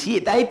students this year?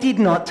 They did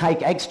not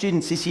take ag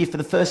students this year for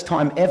the first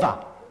time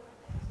ever.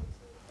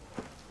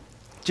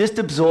 Just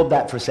absorb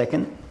that for a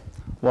second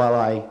while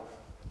I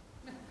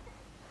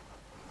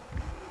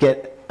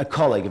get a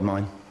colleague of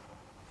mine.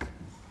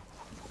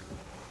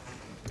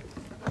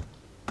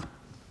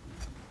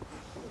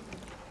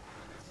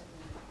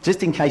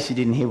 Just in case you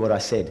didn't hear what I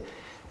said,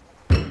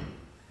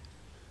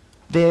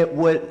 there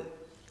were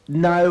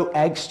no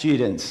ag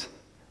students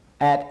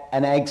at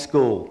an ag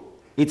school.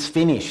 It's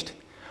finished.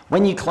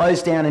 When you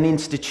close down an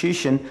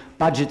institution,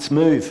 budgets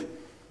move.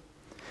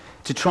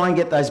 To try and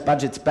get those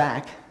budgets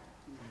back,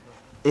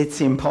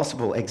 it's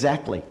impossible,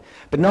 exactly.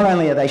 But not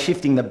only are they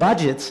shifting the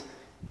budgets,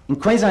 in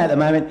Queensland at the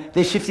moment,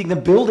 they're shifting the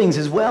buildings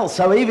as well.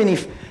 So even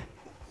if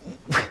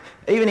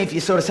you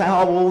sort of say,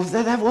 oh, well,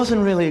 that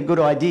wasn't really a good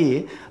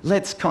idea,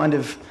 let's kind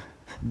of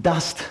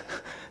dust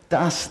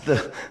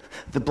the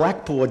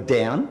blackboard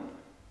down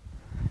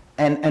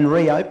and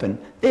reopen.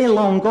 They're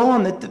long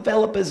gone. The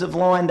developers have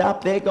lined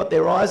up. They've got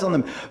their eyes on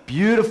them.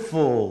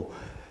 Beautiful,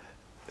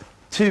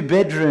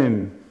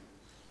 2-bedroom,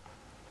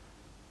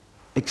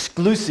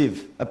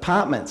 exclusive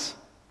apartments.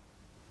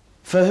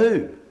 For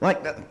who?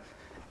 Like,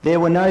 there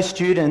were no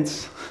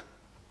students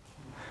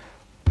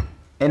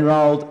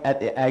enrolled at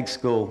the ag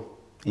school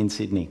in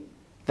Sydney.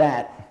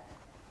 That,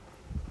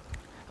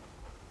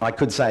 I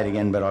could say it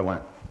again, but I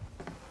won't.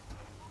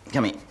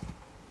 Come here.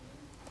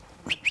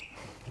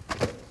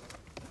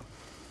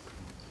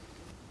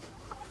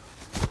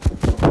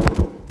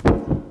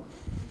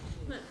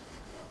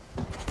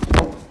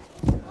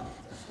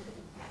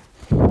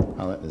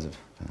 Oh, there's a,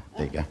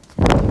 there you go.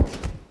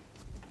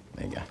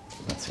 There you go,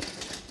 that's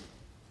it.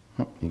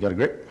 Oh, you got a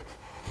grip?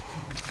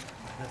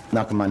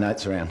 Knocking my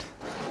notes around.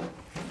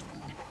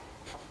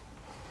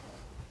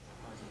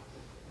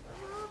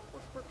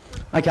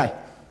 Okay.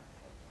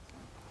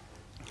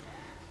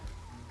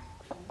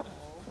 I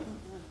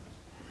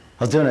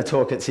was doing a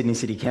talk at Sydney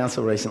City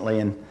Council recently,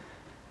 and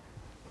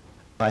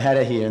I had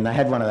her here, and they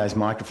had one of those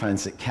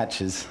microphones that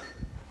catches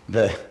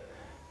the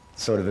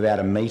sort of about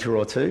a metre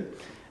or two.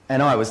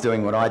 And I was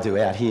doing what I do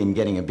out here and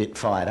getting a bit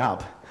fired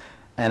up.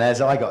 And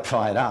as I got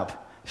fired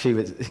up, she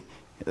was,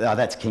 oh,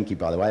 that's Kinky,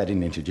 by the way, I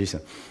didn't introduce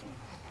her.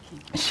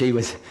 She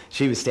was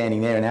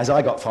standing there, and as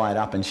I got fired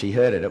up and she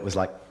heard it, it was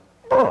like,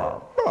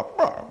 but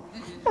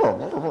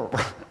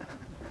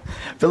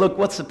look,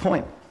 what's the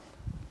point?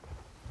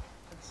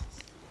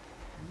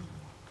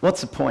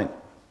 What's the point?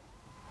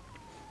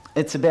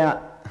 It's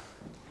about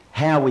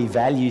how we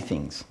value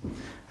things.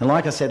 And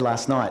like I said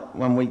last night,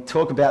 when we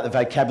talk about the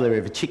vocabulary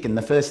of a chicken,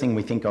 the first thing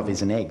we think of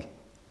is an egg.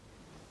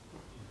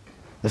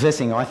 The first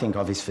thing I think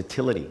of is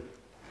fertility.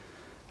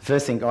 The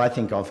first thing I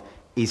think of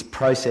is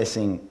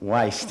processing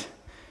waste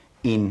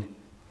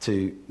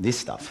into this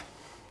stuff,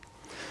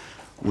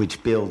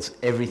 which builds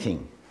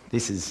everything.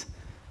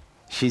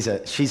 She's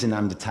an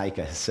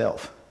undertaker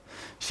herself.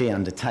 She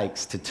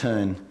undertakes to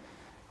turn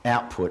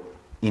output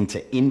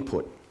into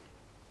input.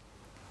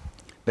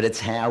 But it's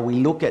how we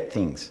look at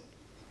things.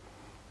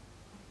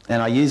 And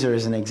I use her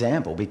as an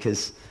example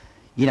because,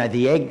 you know,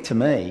 the egg to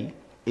me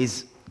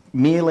is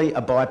merely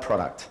a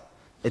byproduct.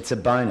 It's a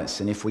bonus,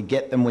 and if we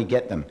get them, we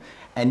get them.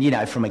 And, you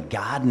know, from a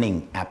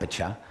gardening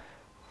aperture,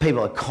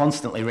 people are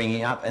constantly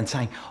ringing up and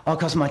saying, oh,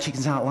 because my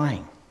chickens aren't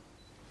laying.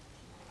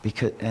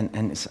 Because,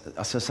 and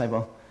I sort of say,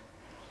 well,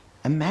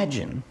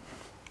 imagine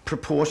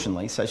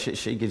proportionally, so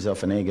she gives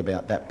off an egg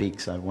about that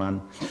big, so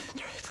 1, 2,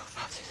 3, 4,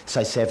 5,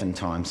 so 7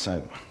 times,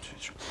 so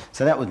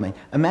that would mean,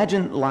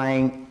 imagine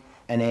laying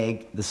an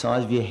egg the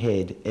size of your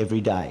head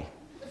every day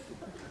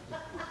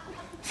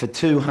for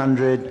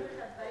 200,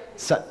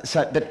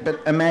 but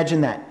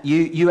imagine that.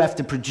 You have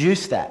to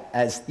produce that,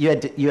 as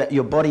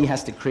your body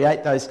has to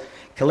create those,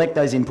 collect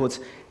those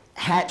inputs,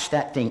 hatch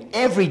that thing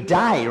every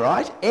day,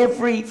 right?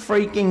 Every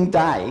freaking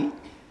day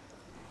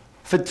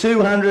for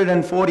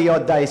 240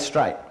 odd days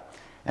straight.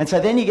 And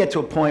so then you get to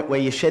a point where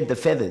you shed the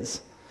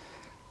feathers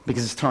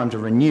because it's time to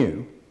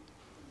renew.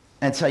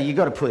 And so you've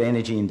got to put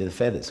energy into the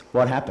feathers.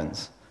 What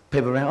happens?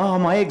 People are around, oh,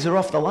 my eggs are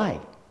off the lay.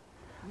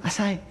 I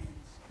say,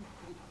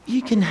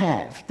 you can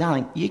have,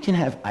 darling, you can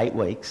have 8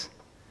 weeks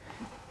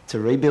to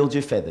rebuild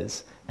your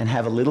feathers and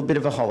have a little bit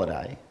of a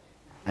holiday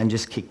and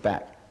just kick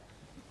back.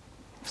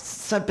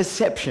 So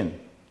perception.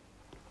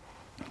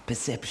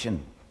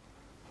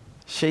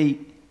 She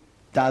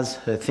does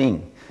her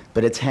thing,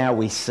 but it's how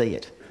we see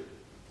it.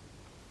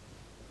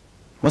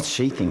 What's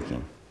she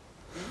thinking?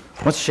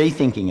 What's she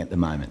thinking at the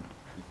moment?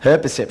 Her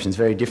perception's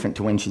very different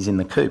to when she's in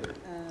the coop.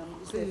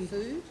 Is there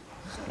food?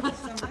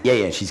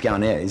 Yeah, she's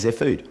going there. Is there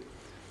food?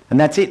 And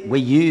that's it. We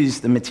use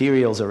the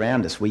materials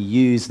around us. We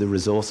use the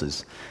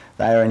resources.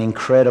 They are an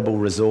incredible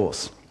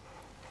resource.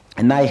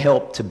 And they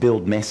help to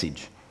build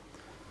message,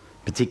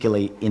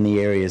 particularly in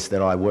the areas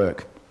that I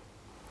work.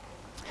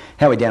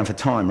 How are we down for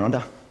time,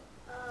 Rhonda?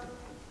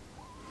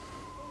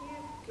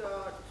 You've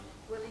got,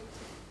 so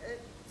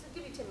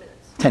give you 10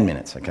 minutes. 10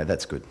 minutes, okay,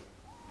 that's good.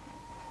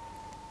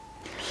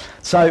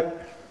 So,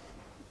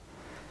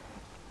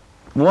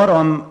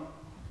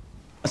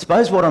 I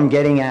suppose what I'm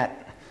getting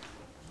at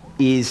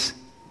is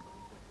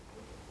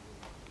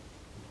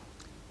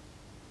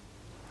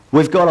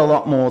we've got a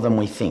lot more than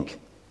we think.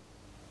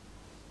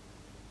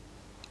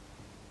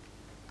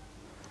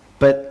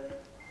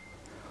 But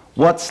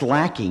what's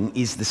lacking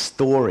is the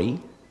story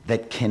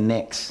that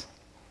connects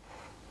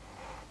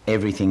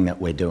everything that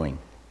we're doing.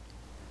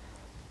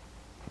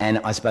 And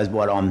I suppose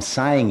what I'm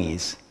saying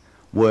is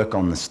work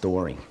on the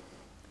story.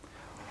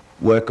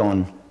 Work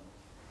on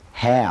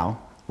how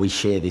we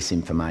share this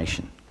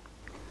information.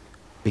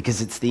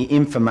 Because it's the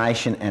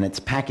information and its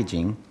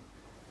packaging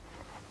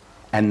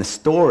and the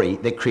story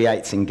that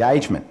creates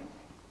engagement.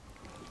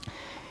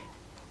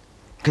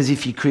 Because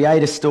if you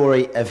create a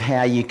story of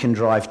how you can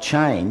drive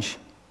change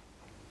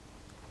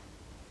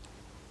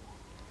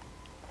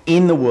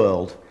in the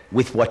world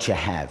with what you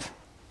have,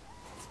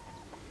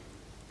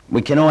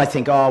 we can always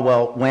think, oh,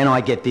 well, when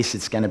I get this,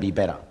 it's going to be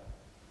better.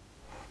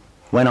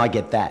 When I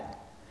get that.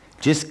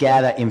 Just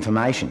gather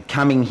information.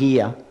 Coming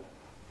here,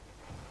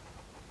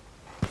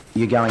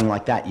 you're going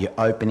like that. You're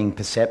opening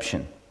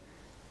perception.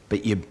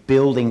 But you're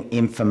building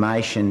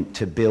information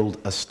to build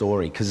a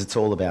story, because it's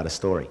all about a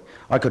story.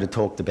 I could have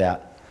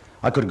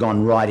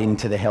gone right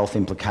into the health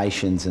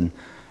implications and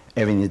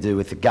everything to do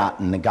with the gut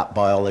and the gut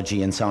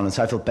biology and so on and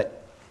so forth,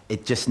 but we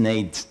just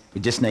need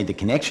the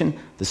connection,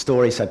 the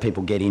story, so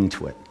people get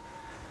into it.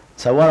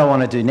 So what I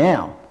want to do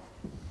now,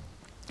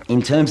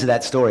 in terms of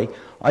that story,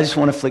 I just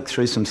want to flick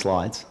through some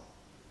slides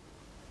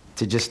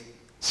to just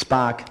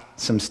spark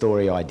some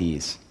story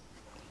ideas.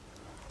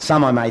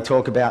 Some I may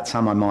talk about,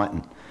 some I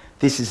mightn't.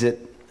 This is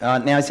it.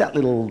 Now, is that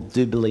little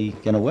doobly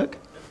going to work?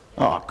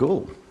 Oh,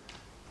 cool.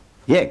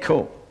 Yeah,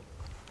 cool.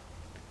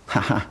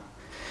 Haha.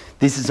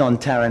 This is on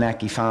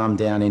Taranaki Farm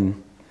down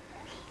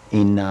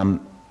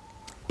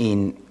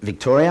in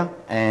Victoria,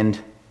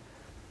 and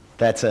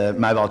that's a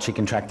mobile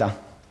chicken tractor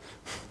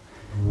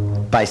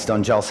based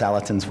on Joel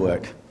Salatin's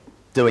work,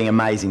 doing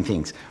amazing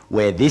things,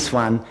 where this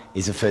one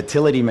is a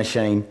fertility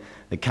machine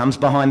that comes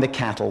behind the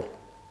cattle,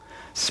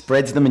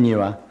 spreads the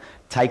manure,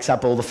 takes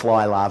up all the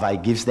fly larvae,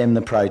 gives them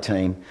the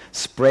protein,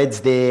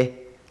 spreads their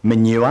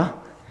manure,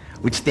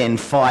 which then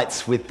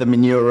fights with the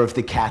manure of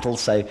the cattle,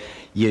 so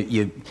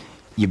you've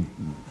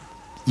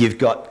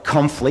got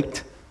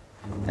conflict,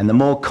 and the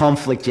more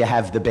conflict you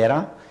have, the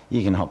better.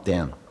 You can hop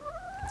down.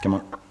 Come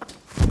on.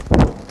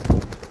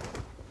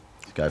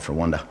 Let's go for a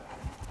wander.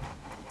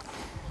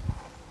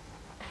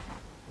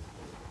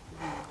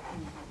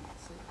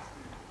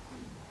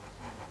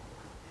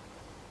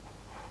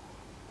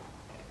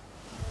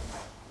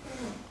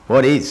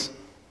 What is?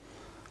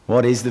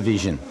 What is the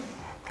vision?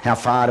 How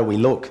far do we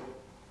look?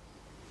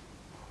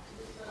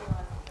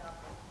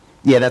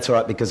 Yeah, that's all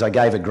right, because I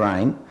gave a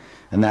grain,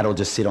 and that'll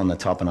just sit on the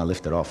top and I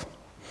lift it off.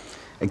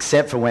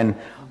 Except for when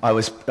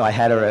I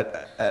had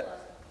her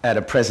at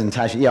a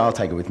presentation. Yeah, I'll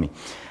take it with me.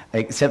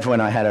 Except for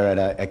when I had her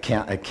at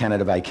a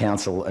Canada Bay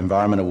Council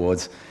Environment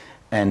Awards,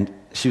 and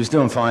she was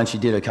doing fine. She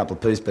did a couple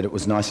of poos, but it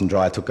was nice and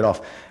dry. I took it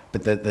off.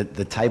 But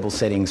the table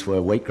settings were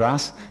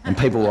wheatgrass, and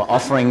people were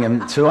offering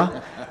them to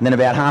her. And then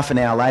about half an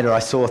hour later, I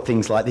saw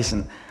things like this,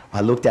 and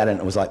I looked at it, and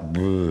it was like,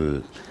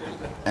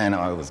 And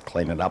I was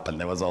cleaning up and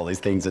there was all these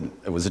things, and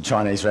it was a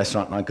Chinese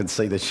restaurant and I could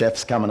see the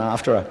chefs coming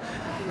after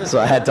her. So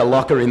I had to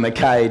lock her in the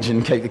cage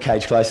and keep the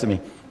cage close to me.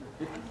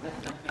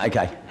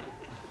 Okay.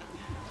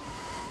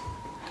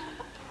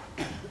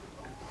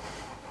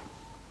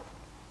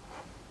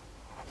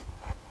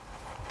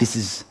 This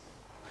is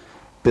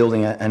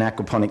building an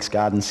aquaponics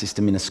garden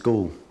system in a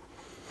school.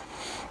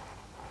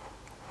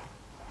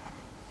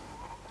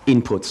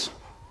 Inputs,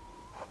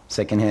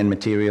 second-hand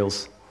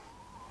materials.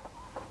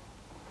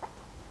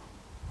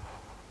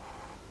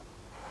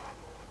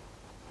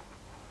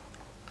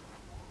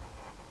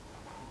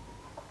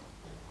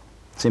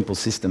 Simple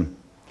system.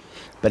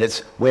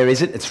 But where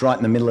is it? It's right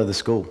in the middle of the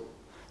school.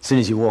 As soon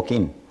as you walk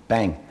in,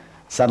 bang,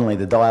 suddenly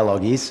the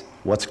dialogue is,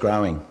 what's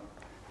growing?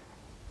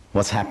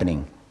 What's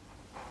happening?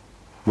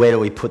 Where do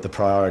we put the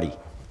priority?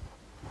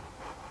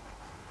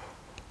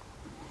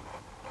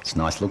 It's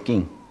nice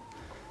looking.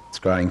 It's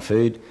growing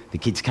food. The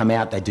kids come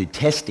out, they do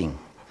testing.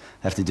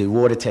 They have to do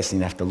water testing,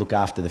 they have to look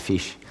after the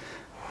fish.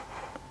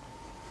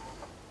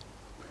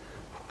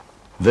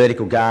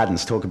 Vertical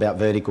gardens, talk about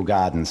vertical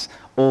gardens.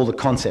 All the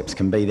concepts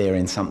can be there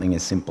in something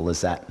as simple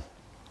as that.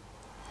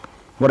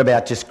 What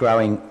about just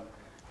growing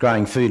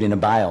food in a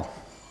bale?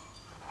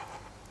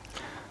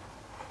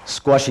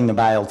 Squashing the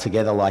bale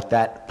together like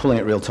that, pulling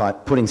it real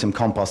tight, putting some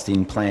compost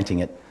in, planting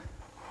it.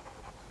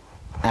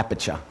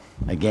 Aperture,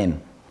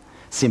 again,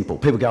 simple.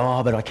 People go,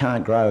 oh, but I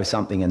can't grow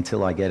something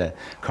until I get a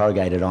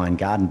corrugated iron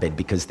garden bed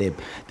because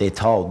they're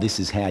told this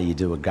is how you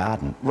do a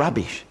garden.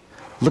 Rubbish.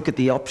 Look at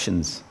the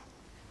options.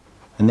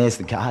 And there's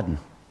the garden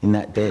in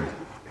that bed.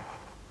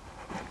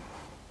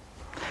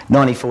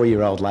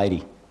 94-year-old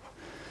lady,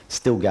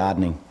 still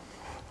gardening.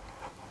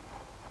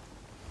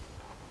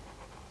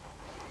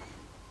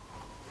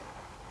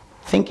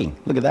 Thinking,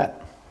 look at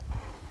that.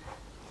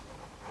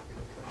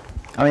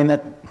 I mean,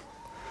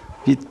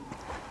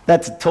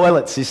 that's a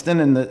toilet cistern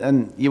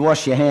and you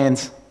wash your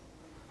hands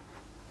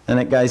and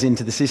it goes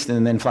into the cistern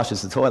and then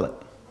flushes the toilet.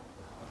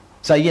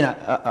 So, you know,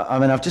 I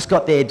mean, I've just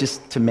got there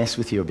just to mess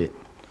with you a bit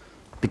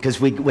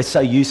because we're so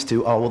used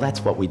to, oh, well,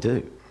 that's what we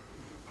do.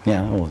 You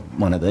know, or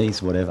one of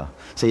these, whatever.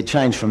 So you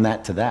change from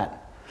that to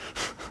that.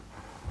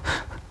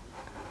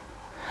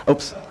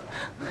 Oops.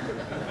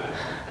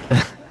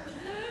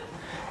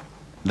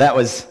 That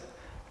was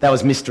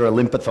Mr.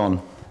 Olympiathon.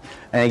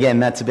 And again,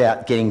 that's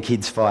about getting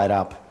kids fired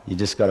up. You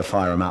just got to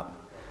fire them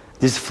up.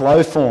 This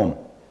flow form.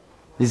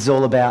 This is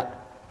all about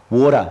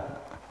water,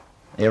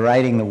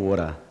 aerating the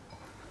water,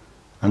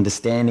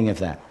 understanding of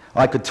that.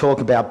 I could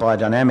talk about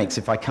biodynamics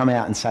if I come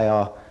out and say,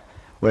 oh,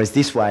 whereas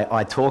this way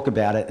I talk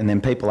about it and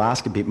then people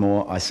ask a bit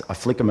more, I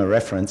flick them a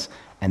reference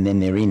and then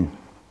they're in.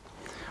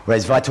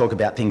 Whereas if I talk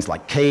about things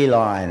like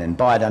keyline and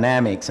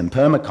biodynamics and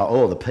permaculture,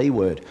 oh, the P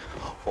word,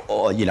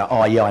 or, you know,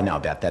 oh yeah, I know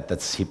about that,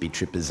 that's hippie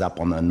trippers up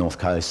on the north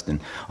coast, and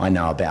I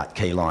know about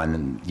keyline,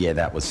 and yeah,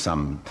 that was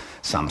some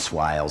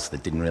swales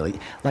that didn't really,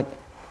 like,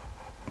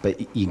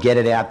 but you get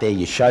it out there,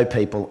 you show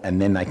people, and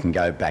then they can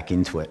go back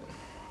into it.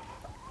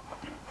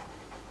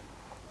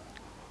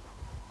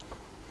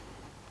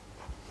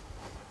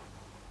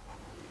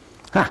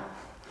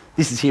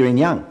 This is here in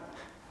Young,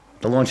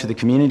 the launch of the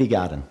community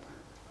garden.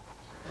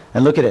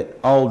 And look at it,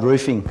 old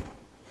roofing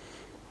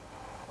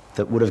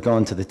that would have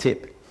gone to the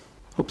tip.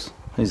 Oops,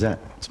 who's that?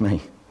 It's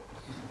me.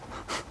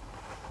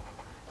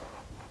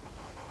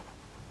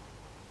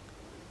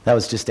 That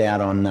was just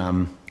out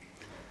on,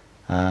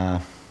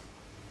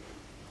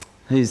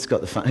 who's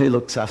got the fun, who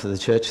looks after the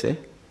church there?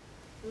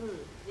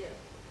 Yeah.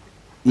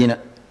 You know,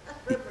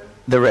 Reverend.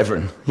 The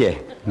Reverend, yeah.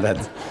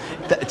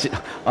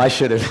 I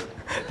should have,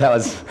 that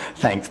was,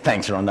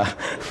 thanks Rhonda.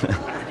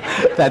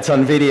 That's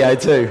on video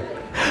too.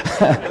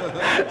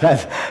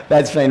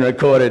 That's been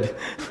recorded.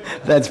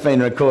 That's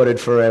been recorded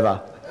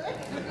forever.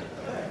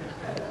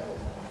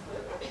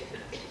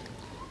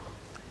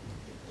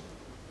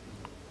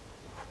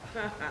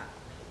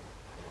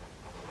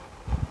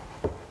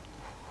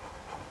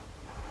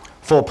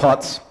 Four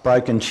pots,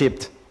 broken,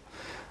 chipped,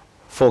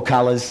 4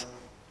 colours.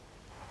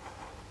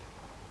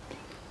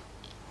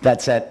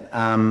 That's at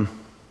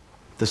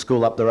the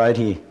school up the road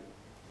here.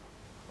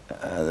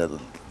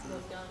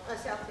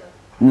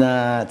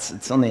 No,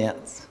 it's on the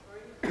outs.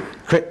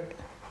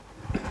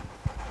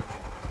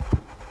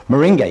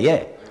 Moringa,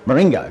 yeah,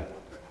 Moringo.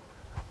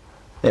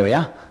 There we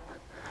are.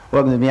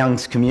 Welcome to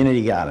Young's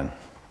Community Garden.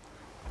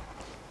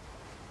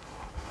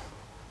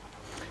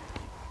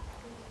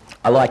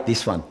 I like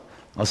this one.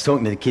 I was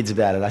talking to the kids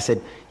about it. I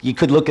said, you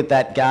could look at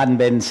that garden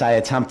bed and say,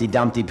 it's Humpty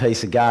Dumpty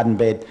piece of garden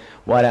bed.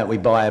 Why don't we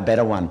buy a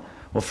better one?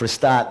 Well, for a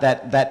start,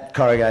 that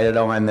corrugated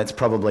iron that's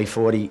probably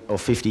 40 or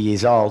 50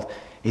 years old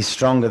is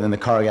stronger than the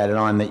corrugated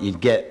iron that you'd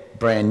get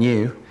brand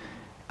new.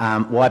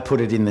 Why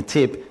put it in the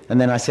tip? And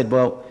then I said,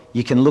 well,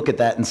 you can look at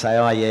that and say,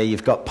 oh yeah,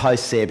 you've got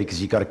posts there because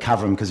you've got to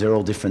cover them because they're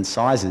all different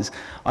sizes.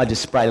 I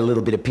just sprayed a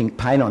little bit of pink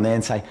paint on there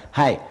and say,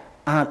 hey,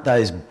 aren't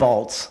those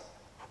bolts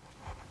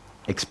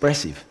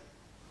expressive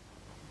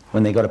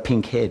when they've got a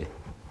pink head?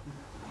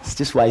 It's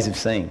just ways of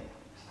seeing.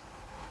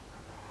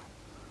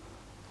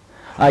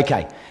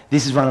 Okay,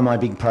 this is one of my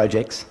big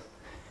projects.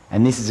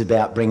 And this is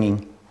about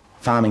bringing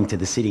farming to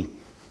the city.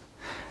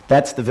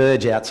 That's the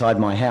verge outside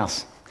my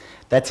house.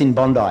 That's in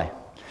Bondi.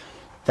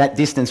 That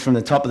distance from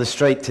the top of the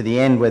street to the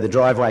end where the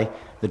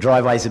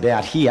driveway's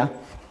about here,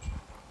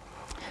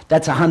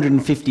 that's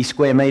 150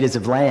 square metres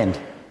of land.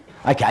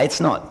 Okay, it's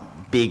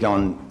not big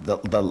on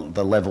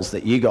the levels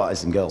that you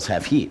guys and girls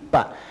have here,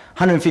 but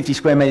 150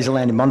 square metres of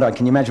land in Bondi,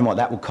 can you imagine what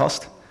that would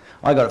cost?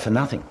 I got it for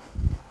nothing.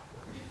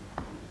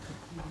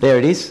 There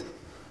it is.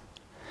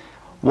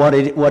 What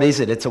is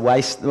it? It's a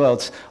waste. Well,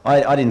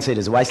 I didn't see it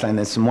as a wasteland.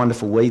 There's some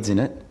wonderful weeds in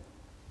it,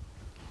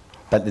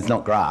 but there's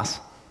not grass.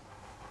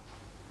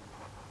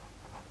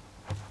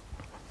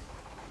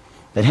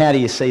 But how do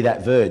you see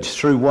that verge?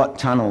 Through what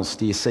tunnels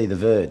do you see the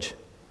verge?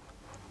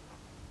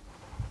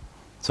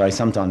 Sorry,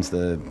 sometimes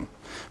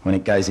when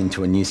it goes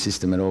into a new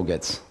system, it all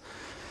gets,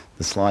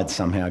 the slides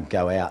somehow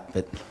go out,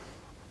 but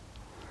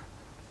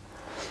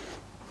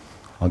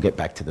I'll get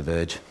back to the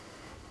verge.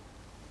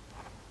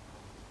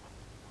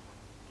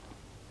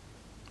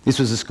 This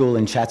was a school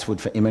in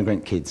Chatswood for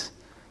immigrant kids.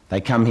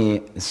 They come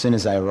here as soon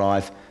as they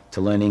arrive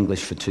to learn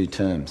English for 2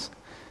 terms.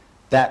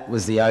 That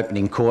was the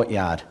opening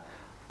courtyard.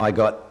 I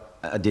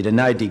did a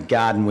no-dig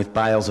garden with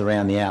bales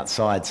around the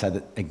outside so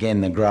that,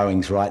 again, the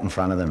growing's right in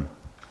front of them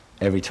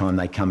every time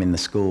they come in the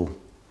school.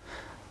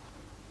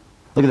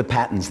 Look at the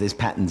patterns. There's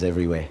patterns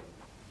everywhere.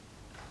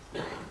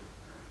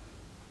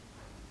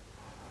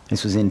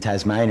 This was in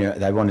Tasmania.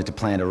 They wanted to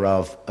plant a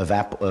row of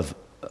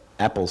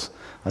apples.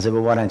 I said,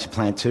 well, why don't you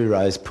plant 2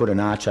 rows, put an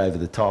arch over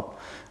the top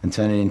and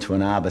turn it into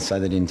an arbour so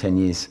that in 10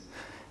 years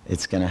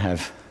it's going to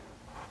have,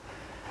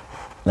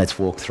 let's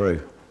walk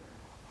through.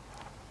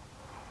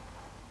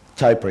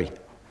 Topiary,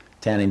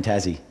 town in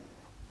Tassie.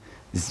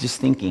 It's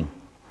just thinking,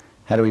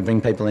 how do we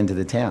bring people into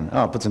the town?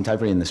 Oh, put some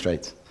topiary in the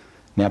streets.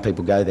 Now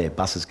people go there,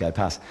 buses go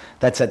past.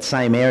 That's that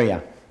same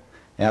area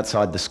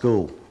outside the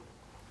school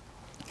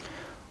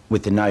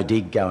with the no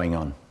dig going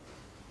on.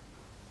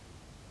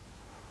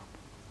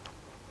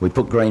 We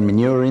put green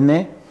manure in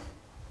there.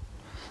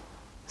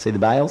 See the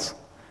bales?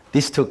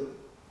 This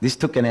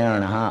took an hour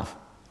and a half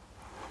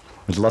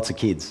with lots of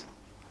kids.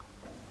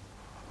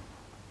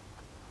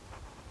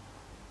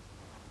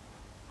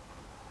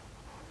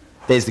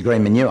 There's the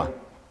green manure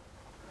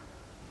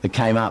that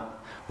came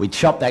up. We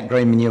chopped that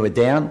green manure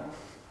down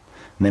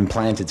and then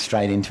planted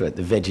straight into it.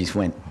 The veggies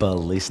went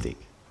ballistic.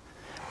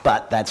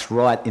 But that's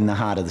right in the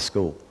heart of the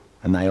school,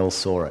 and they all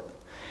saw it.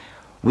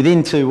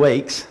 Within 2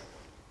 weeks,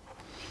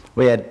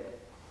 we had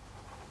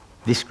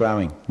this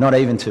growing. Not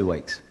even 2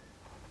 weeks.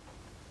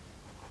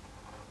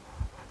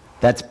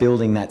 That's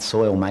building that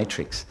soil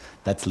matrix.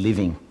 That's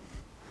living.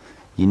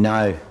 You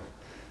know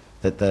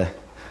that the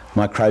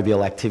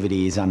microbial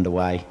activity is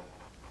underway.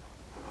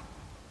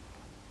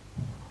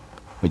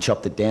 We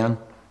chopped it down.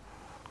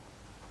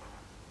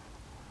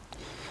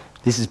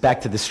 This is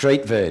back to the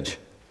street verge.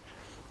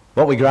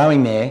 What we're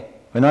growing there,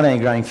 we're not only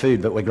growing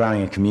food, but we're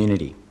growing a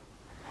community.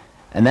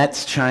 And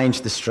that's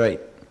changed the street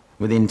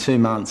within 2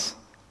 months.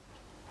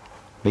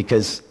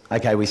 Because,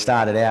 okay, we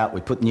started out,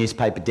 we put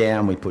newspaper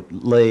down, we put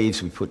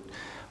leaves, we put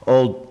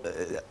all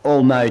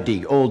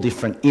no-dig, all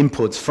different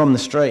inputs from the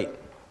street,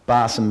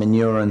 bar some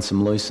manure and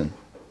some lucerne.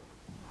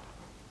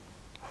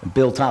 It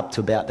built up to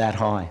about that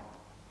high.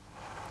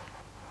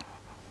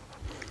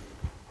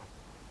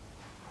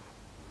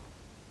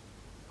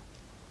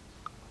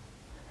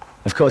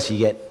 Of course, you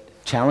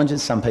get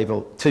challenges.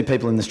 2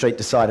 people in the street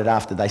decided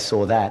after they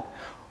saw that,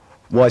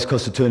 why is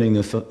Costa turning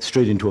the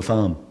street into a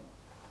farm?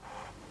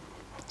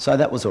 So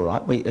that was all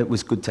right. It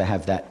was good to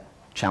have that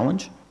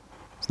challenge.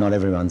 It's not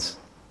everyone's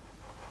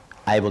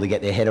able to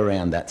get their head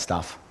around that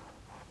stuff.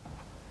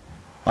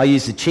 I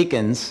use the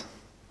chickens.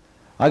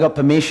 I got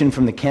permission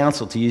from the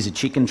council to use a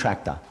chicken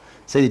tractor.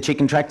 See the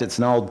chicken tractor? It's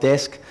an old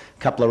desk,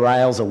 a couple of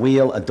rails, a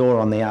wheel, a door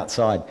on the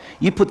outside.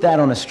 You put that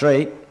on a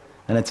street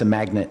and it's a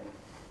magnet.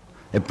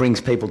 It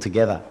brings people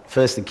together.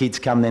 First the kids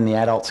come, then the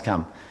adults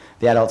come.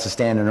 The adults are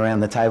standing around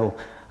the table.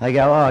 They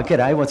go, oh,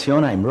 g'day, what's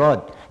your name?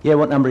 Rod. Yeah,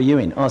 what number are you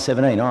in? Oh,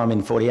 17. Oh, I'm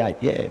in 48.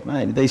 Yeah,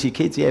 mate, these are your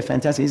kids? Yeah,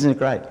 fantastic. Isn't it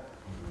great?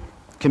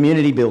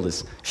 Community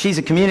builders. She's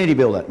a community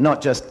builder,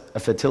 not just a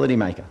fertility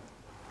maker.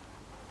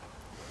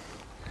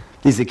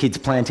 These are the kids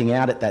planting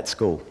out at that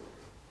school.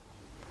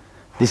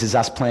 This is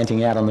us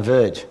planting out on the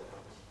verge.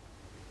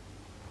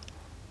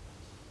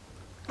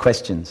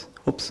 Questions?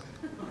 Oops.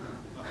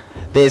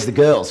 There's the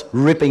girls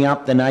ripping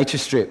up the nature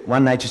strip,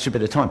 one nature strip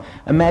at a time.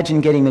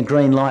 Imagine getting the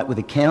green light with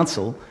the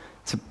council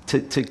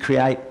to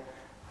create,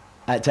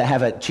 to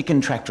have a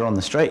chicken tractor on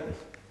the street.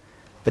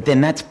 But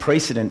then that's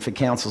precedent for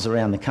councils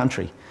around the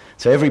country.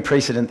 So every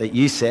precedent that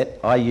you set,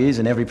 I use,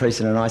 and every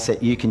precedent I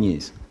set, you can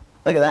use.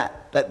 Look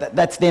at that.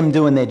 That's them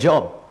doing their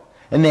job.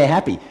 And they're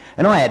happy.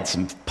 And I had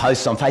some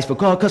posts on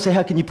Facebook, oh, Costa,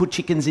 how can you put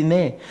chickens in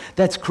there?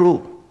 That's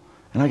cruel.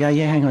 And I go,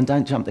 yeah, hang on,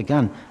 don't jump the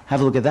gun.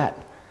 Have a look at that.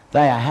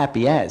 They are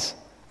happy as.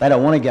 They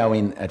don't want to go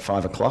in at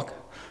 5 o'clock.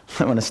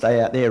 They want to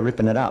stay out there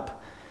ripping it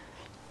up.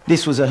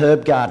 This was a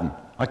herb garden.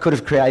 I could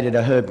have created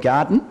a herb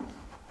garden,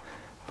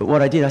 but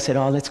what I did, I said,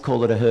 oh, let's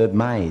call it a herb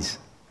maze.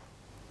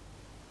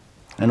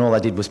 and all I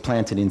did was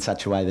plant it in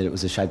such a way that it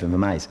was the shape of a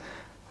maze.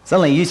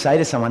 Suddenly you say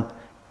to someone,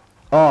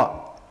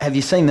 oh, have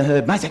you seen the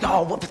herb maze? They go,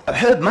 oh, what, a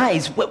herb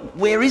maze?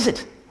 Where is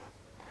it?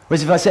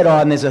 Whereas if I said, oh,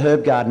 and there's a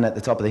herb garden at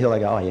the top of the hill, they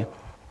go, oh, yeah.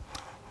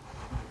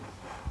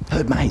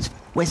 Herb maze.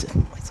 Where's it?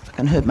 Where's the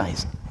fucking herb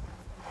maze?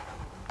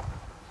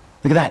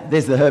 Look at that.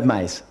 There's the herb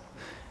maze.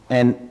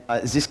 And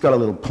has this got a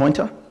little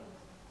pointer?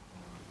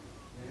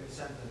 Yeah,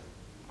 centre.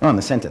 Oh, in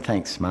the centre.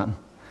 Thanks, Martin.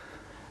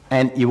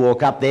 And you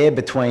walk up there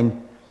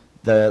between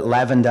the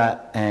lavender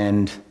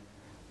and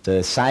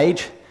the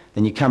sage.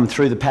 Then you come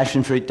through the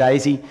passion fruit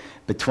daisy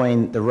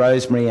between the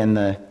rosemary and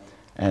the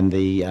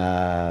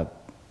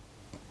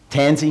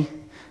tansy.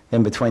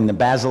 Then between the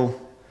basil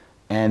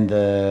and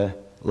the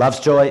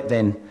lovejoy.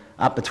 Then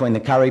up between the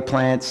curry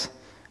plants.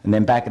 And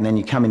then back, and then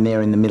you come in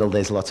there in the middle,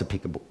 there's lots of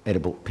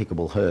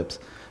pickable herbs.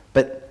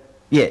 But,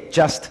 yeah,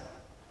 just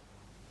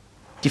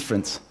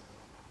difference.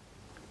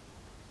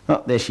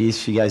 Oh, there she is.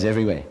 She goes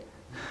everywhere.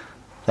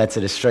 That's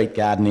at a street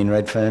garden in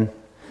Redfern,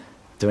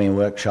 doing a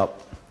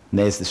workshop. And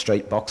there's the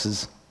street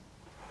boxes.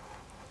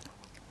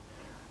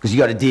 Because you've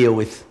got to deal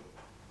with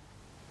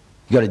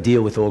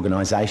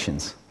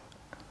organisations.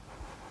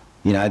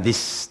 You know,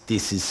 this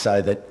is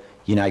so that,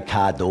 you know,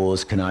 car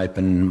doors can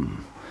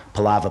open,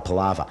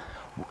 palaver.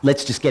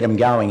 Let's just get them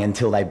going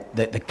until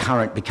the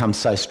current becomes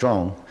so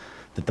strong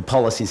that the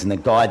policies and the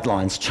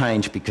guidelines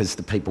change because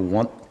the people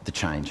want the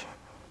change.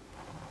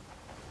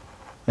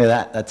 Look at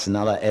that. That's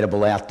another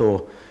edible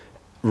outdoor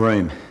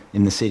room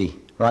in the city,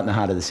 right in the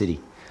heart of the city.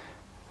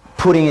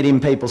 Putting it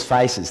in people's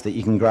faces that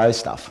you can grow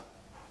stuff.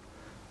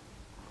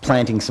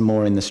 Planting some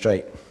more in the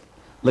street.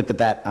 Look at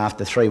that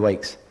after 3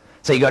 weeks.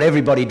 So you got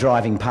everybody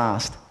driving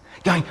past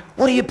going,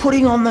 what are you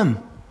putting on them?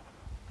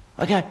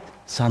 Okay,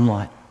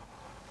 sunlight.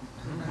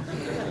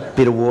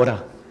 Bit of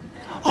water.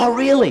 Oh,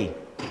 really?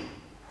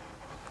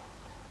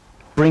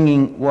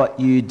 Bringing what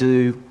you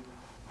do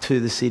to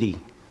the city.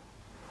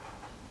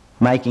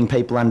 Making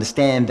people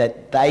understand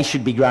that they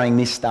should be growing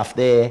this stuff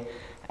there,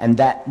 and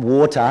that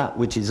water,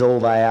 which is all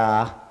they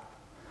are,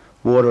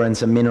 water and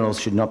some minerals,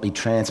 should not be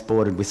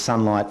transported with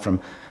sunlight from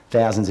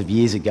thousands of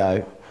years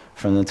ago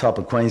from the top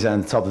of Queensland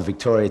and the top of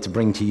Victoria to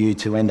bring to you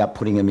to end up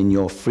putting them in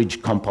your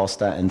fridge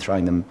composter and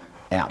throwing them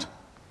out.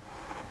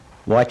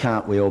 Why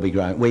can't we all be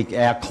growing?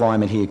 Our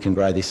climate here can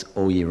grow this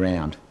all year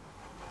round.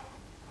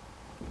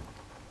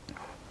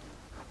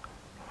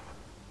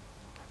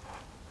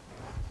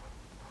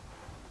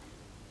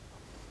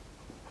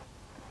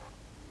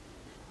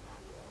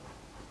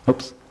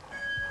 Oops.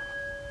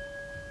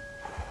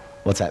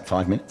 What's that,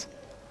 5 minutes?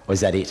 Or is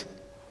that it?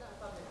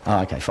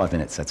 Oh, okay, 5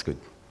 minutes, that's good.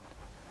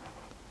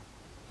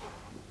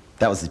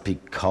 That was this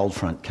big cold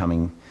front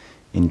coming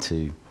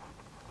into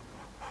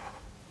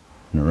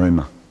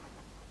Narooma.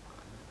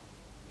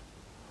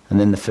 And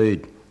then the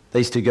food.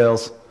 These two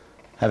girls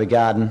have a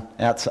garden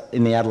outside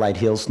in the Adelaide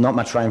Hills, not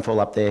much rainfall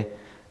up there.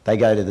 They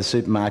go to the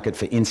supermarket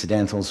for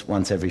incidentals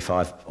once every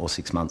 5 or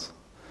 6 months.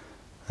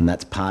 And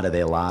that's part of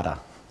their larder.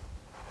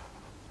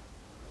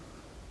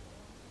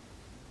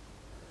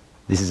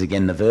 This is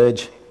again the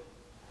verge.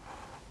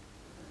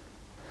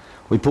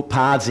 We put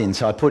paths in,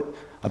 so I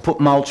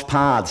put mulch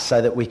paths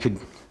so that we could...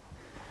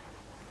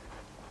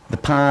 The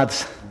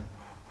paths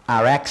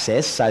are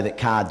access so that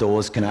car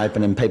doors can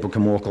open and people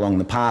can walk along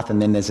the path,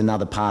 and then there's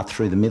another path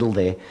through the middle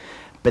there.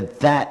 But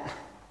that,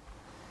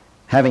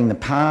 having the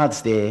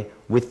paths there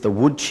with the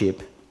wood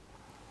chip,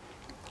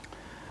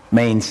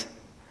 means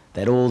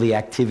that all the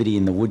activity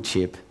in the wood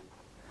chip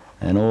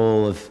and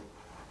all of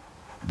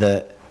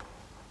the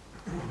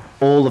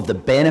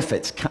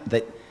benefits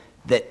that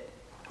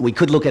we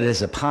could look at it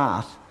as a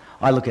path,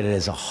 I look at it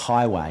as a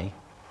highway.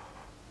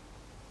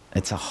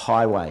 It's a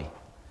highway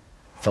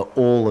for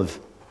all of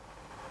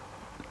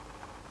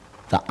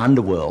the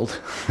underworld,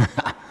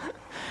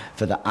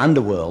 for the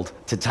underworld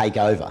to take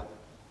over.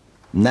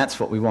 And that's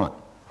what we want.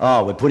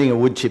 Oh, we're putting a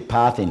wood chip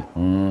path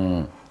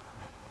in.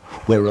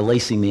 We're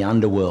releasing the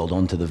underworld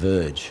onto the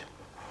verge.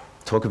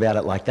 Talk about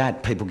it like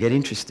that, people get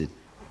interested.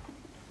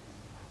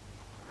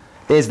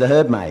 There's the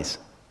herb maze.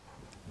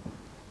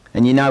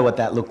 And you know what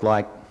that looked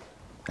like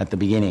at the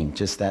beginning,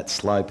 just that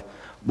slope.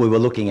 We were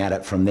looking at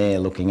it from there,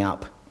 looking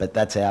up, but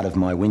that's out of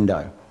my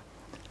window.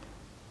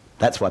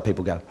 That's why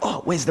people go,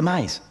 oh, where's the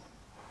maze?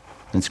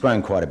 And it's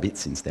grown quite a bit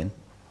since then.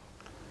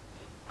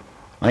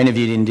 I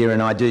interviewed Indira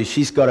and I do.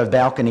 She's got a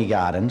balcony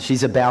garden.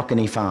 She's a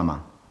balcony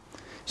farmer.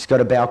 She's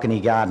got a balcony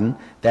garden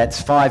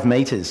that's 5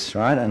 metres,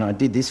 right? And I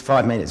did this,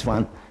 5 metres,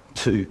 1,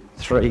 2,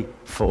 3,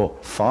 4,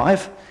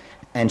 5.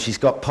 And she's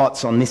got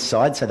pots on this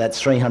side, so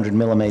that's 300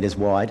 millimetres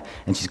wide,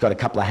 and she's got a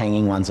couple of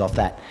hanging ones off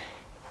that.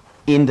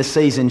 In the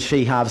season,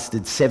 she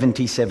harvested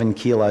 77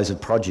 kilos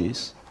of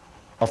produce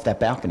off that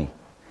balcony.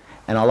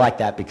 And I like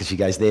that because she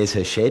goes, there's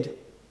her shed,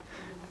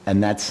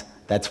 and that's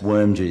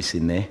worm juice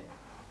in there,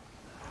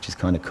 which is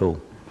kind of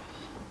cool.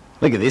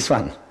 Look at this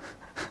one.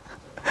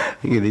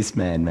 Look at this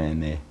man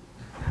there.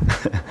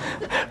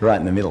 Right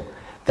in the middle.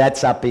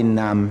 That's up in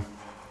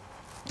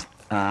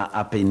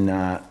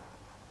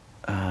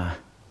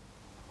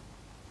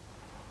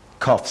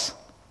Coffs.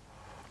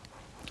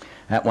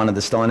 at one of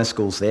the Steiner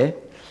schools there,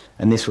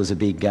 and this was a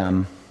big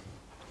garden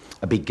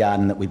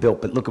that we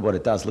built. But look at what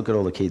it does. Look at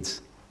all the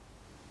kids.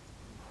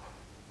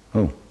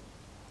 Oh,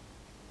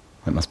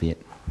 that must be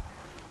it.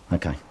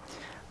 Okay.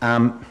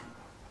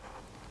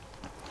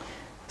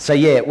 So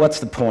yeah, what's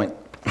the point?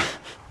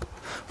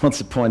 What's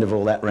the point of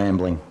all that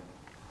rambling?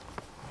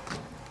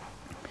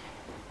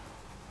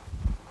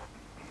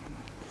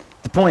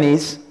 The point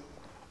is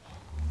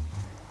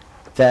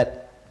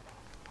that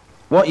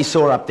what you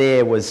saw up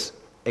there was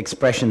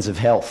expressions of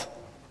health.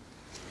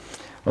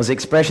 It was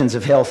expressions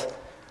of health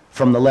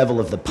from the level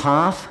of the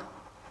path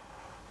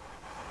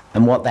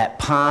and what that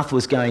path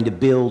was going to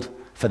build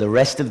for the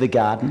rest of the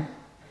garden,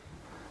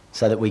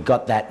 so that we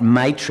got that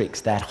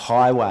matrix, that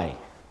highway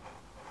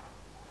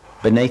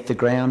beneath the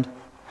ground.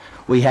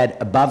 We had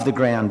above the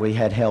ground, we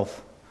had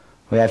health.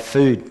 We had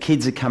food.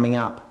 Kids are coming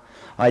up.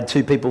 I had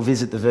 2 people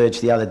visit the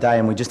Verge the other day,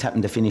 and we just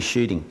happened to finish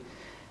shooting.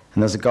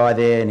 And there was a guy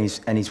there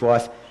and his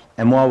wife,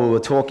 and while we were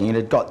talking, it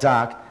had got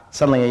dark,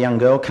 suddenly a young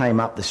girl came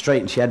up the street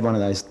and she had one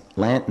of those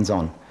lanterns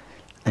on.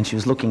 And she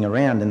was looking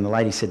around, and the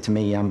lady said to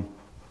me,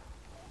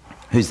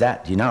 "Who's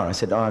that? Do you know her?" I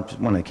said, "Oh, it's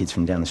one of the kids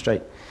from down the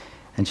street."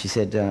 And she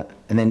said,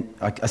 and then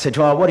I said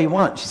to her, "Oh, what do you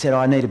want?" She said, "Oh,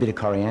 I need a bit of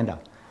coriander."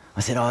 I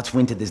said, "Oh, it's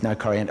winter, there's no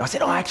coriander." I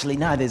said, "Oh, actually,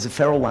 no, there's a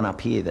feral one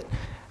up here."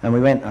 And we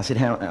went, I said,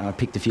 I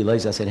picked a few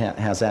leaves. I said,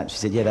 "How's that?" She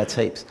said, "Yeah, that's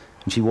heaps."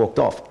 And she walked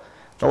off.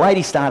 The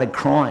lady started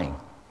crying.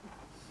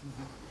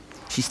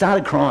 She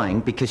started crying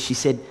because she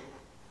said,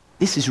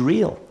 "This is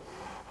real.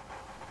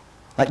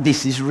 Like,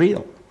 this is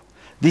real.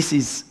 This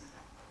is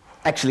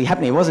actually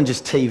happening. It wasn't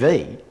just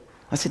TV."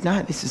 I said,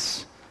 "No, this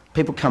is,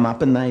 people come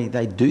up and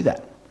they do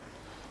that."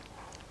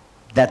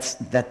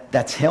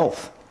 That's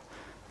health.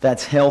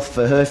 That's health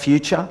for her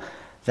future.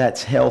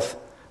 That's health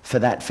for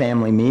that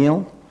family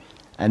meal.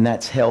 And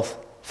that's health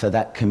for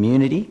that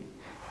community.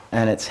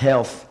 And it's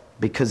health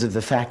because of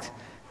the fact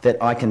that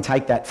I can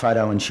take that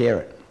photo and share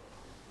it.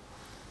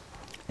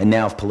 And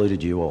now I've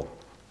polluted you all.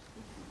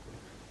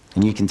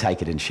 And you can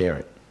take it and share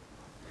it.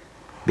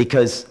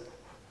 Because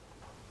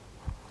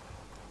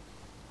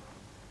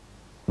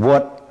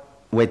what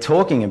we're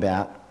talking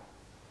about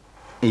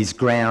is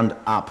ground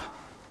up.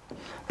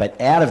 But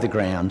out of the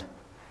ground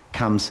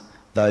comes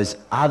those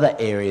other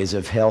areas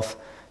of health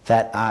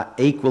that are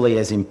equally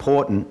as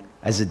important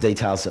as the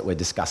details that we're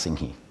discussing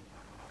here.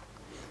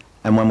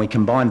 And when we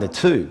combine the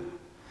two,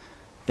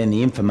 then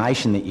the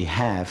information that you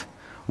have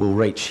will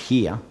reach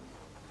here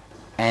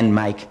and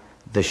make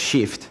the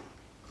shift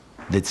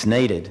that's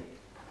needed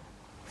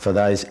for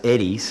those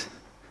eddies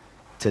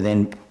to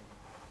then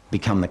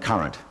become the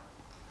current.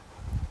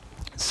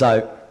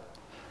 So,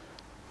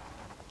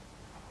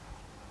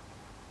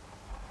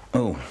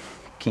 oh,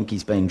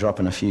 Kinky's been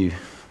dropping a few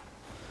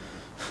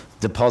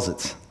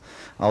deposits.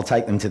 I'll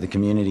take them to the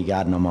community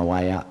garden on my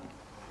way out.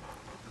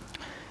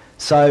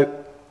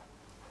 So,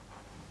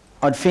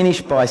 I'd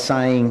finish by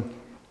saying,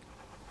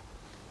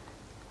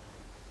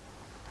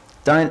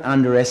 don't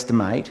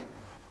underestimate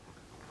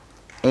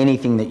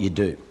anything that you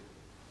do.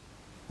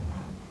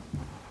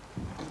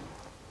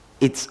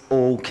 It's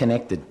all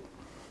connected.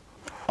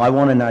 I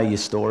want to know your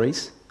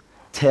stories.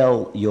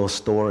 Tell your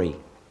story.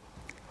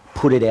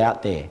 Put it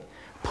out there.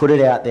 Put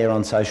it out there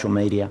on social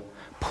media.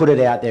 Put it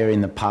out there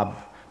in the pub.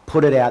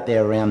 Put it out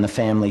there around the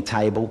family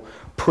table.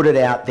 Put it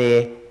out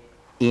there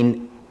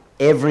in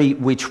every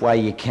which way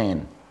you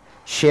can.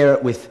 Share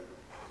it with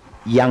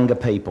younger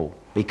people,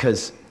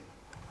 because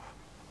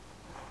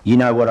you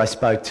know what I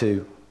spoke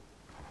to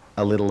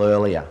a little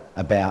earlier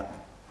about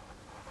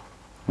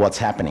what's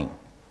happening.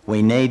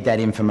 We need that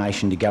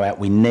information to go out.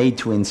 We need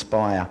to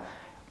inspire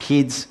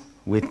kids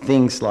with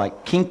things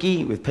like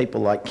Kinky, with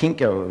people like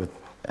Kinka, or with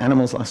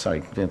animals,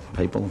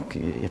 people,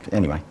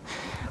 anyway.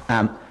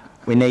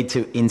 We need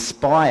to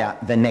inspire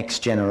the next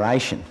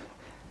generation.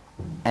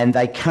 And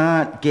they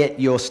can't get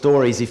your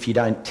stories if you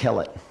don't tell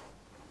it.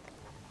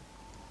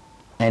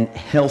 And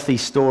healthy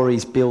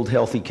stories build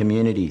healthy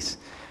communities,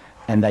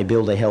 and they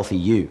build a healthy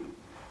you,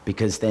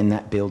 because then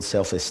that builds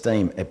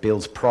self-esteem, it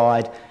builds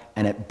pride,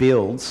 and it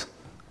builds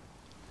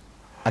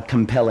a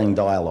compelling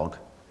dialogue.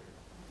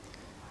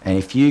 And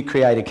if you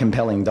create a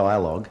compelling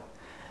dialogue,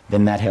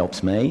 then that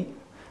helps me,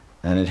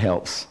 and it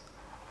helps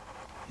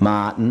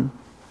Martin,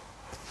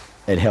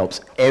 it helps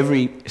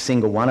every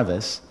single one of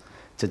us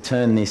to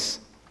turn this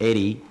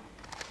eddy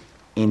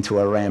into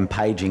a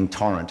rampaging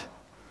torrent,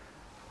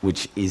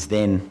 which is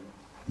then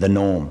the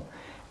norm,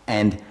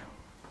 and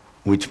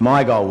which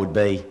my goal would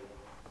be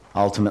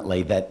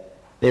ultimately that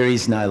there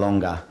is no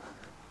longer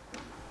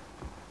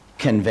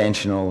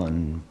conventional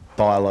and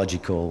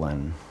biological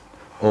and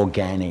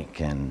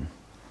organic and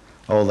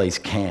all these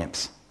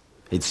camps.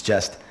 It's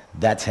just,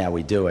 that's how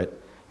we do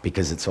it,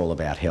 because it's all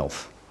about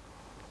health.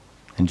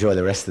 Enjoy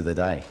the rest of the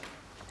day.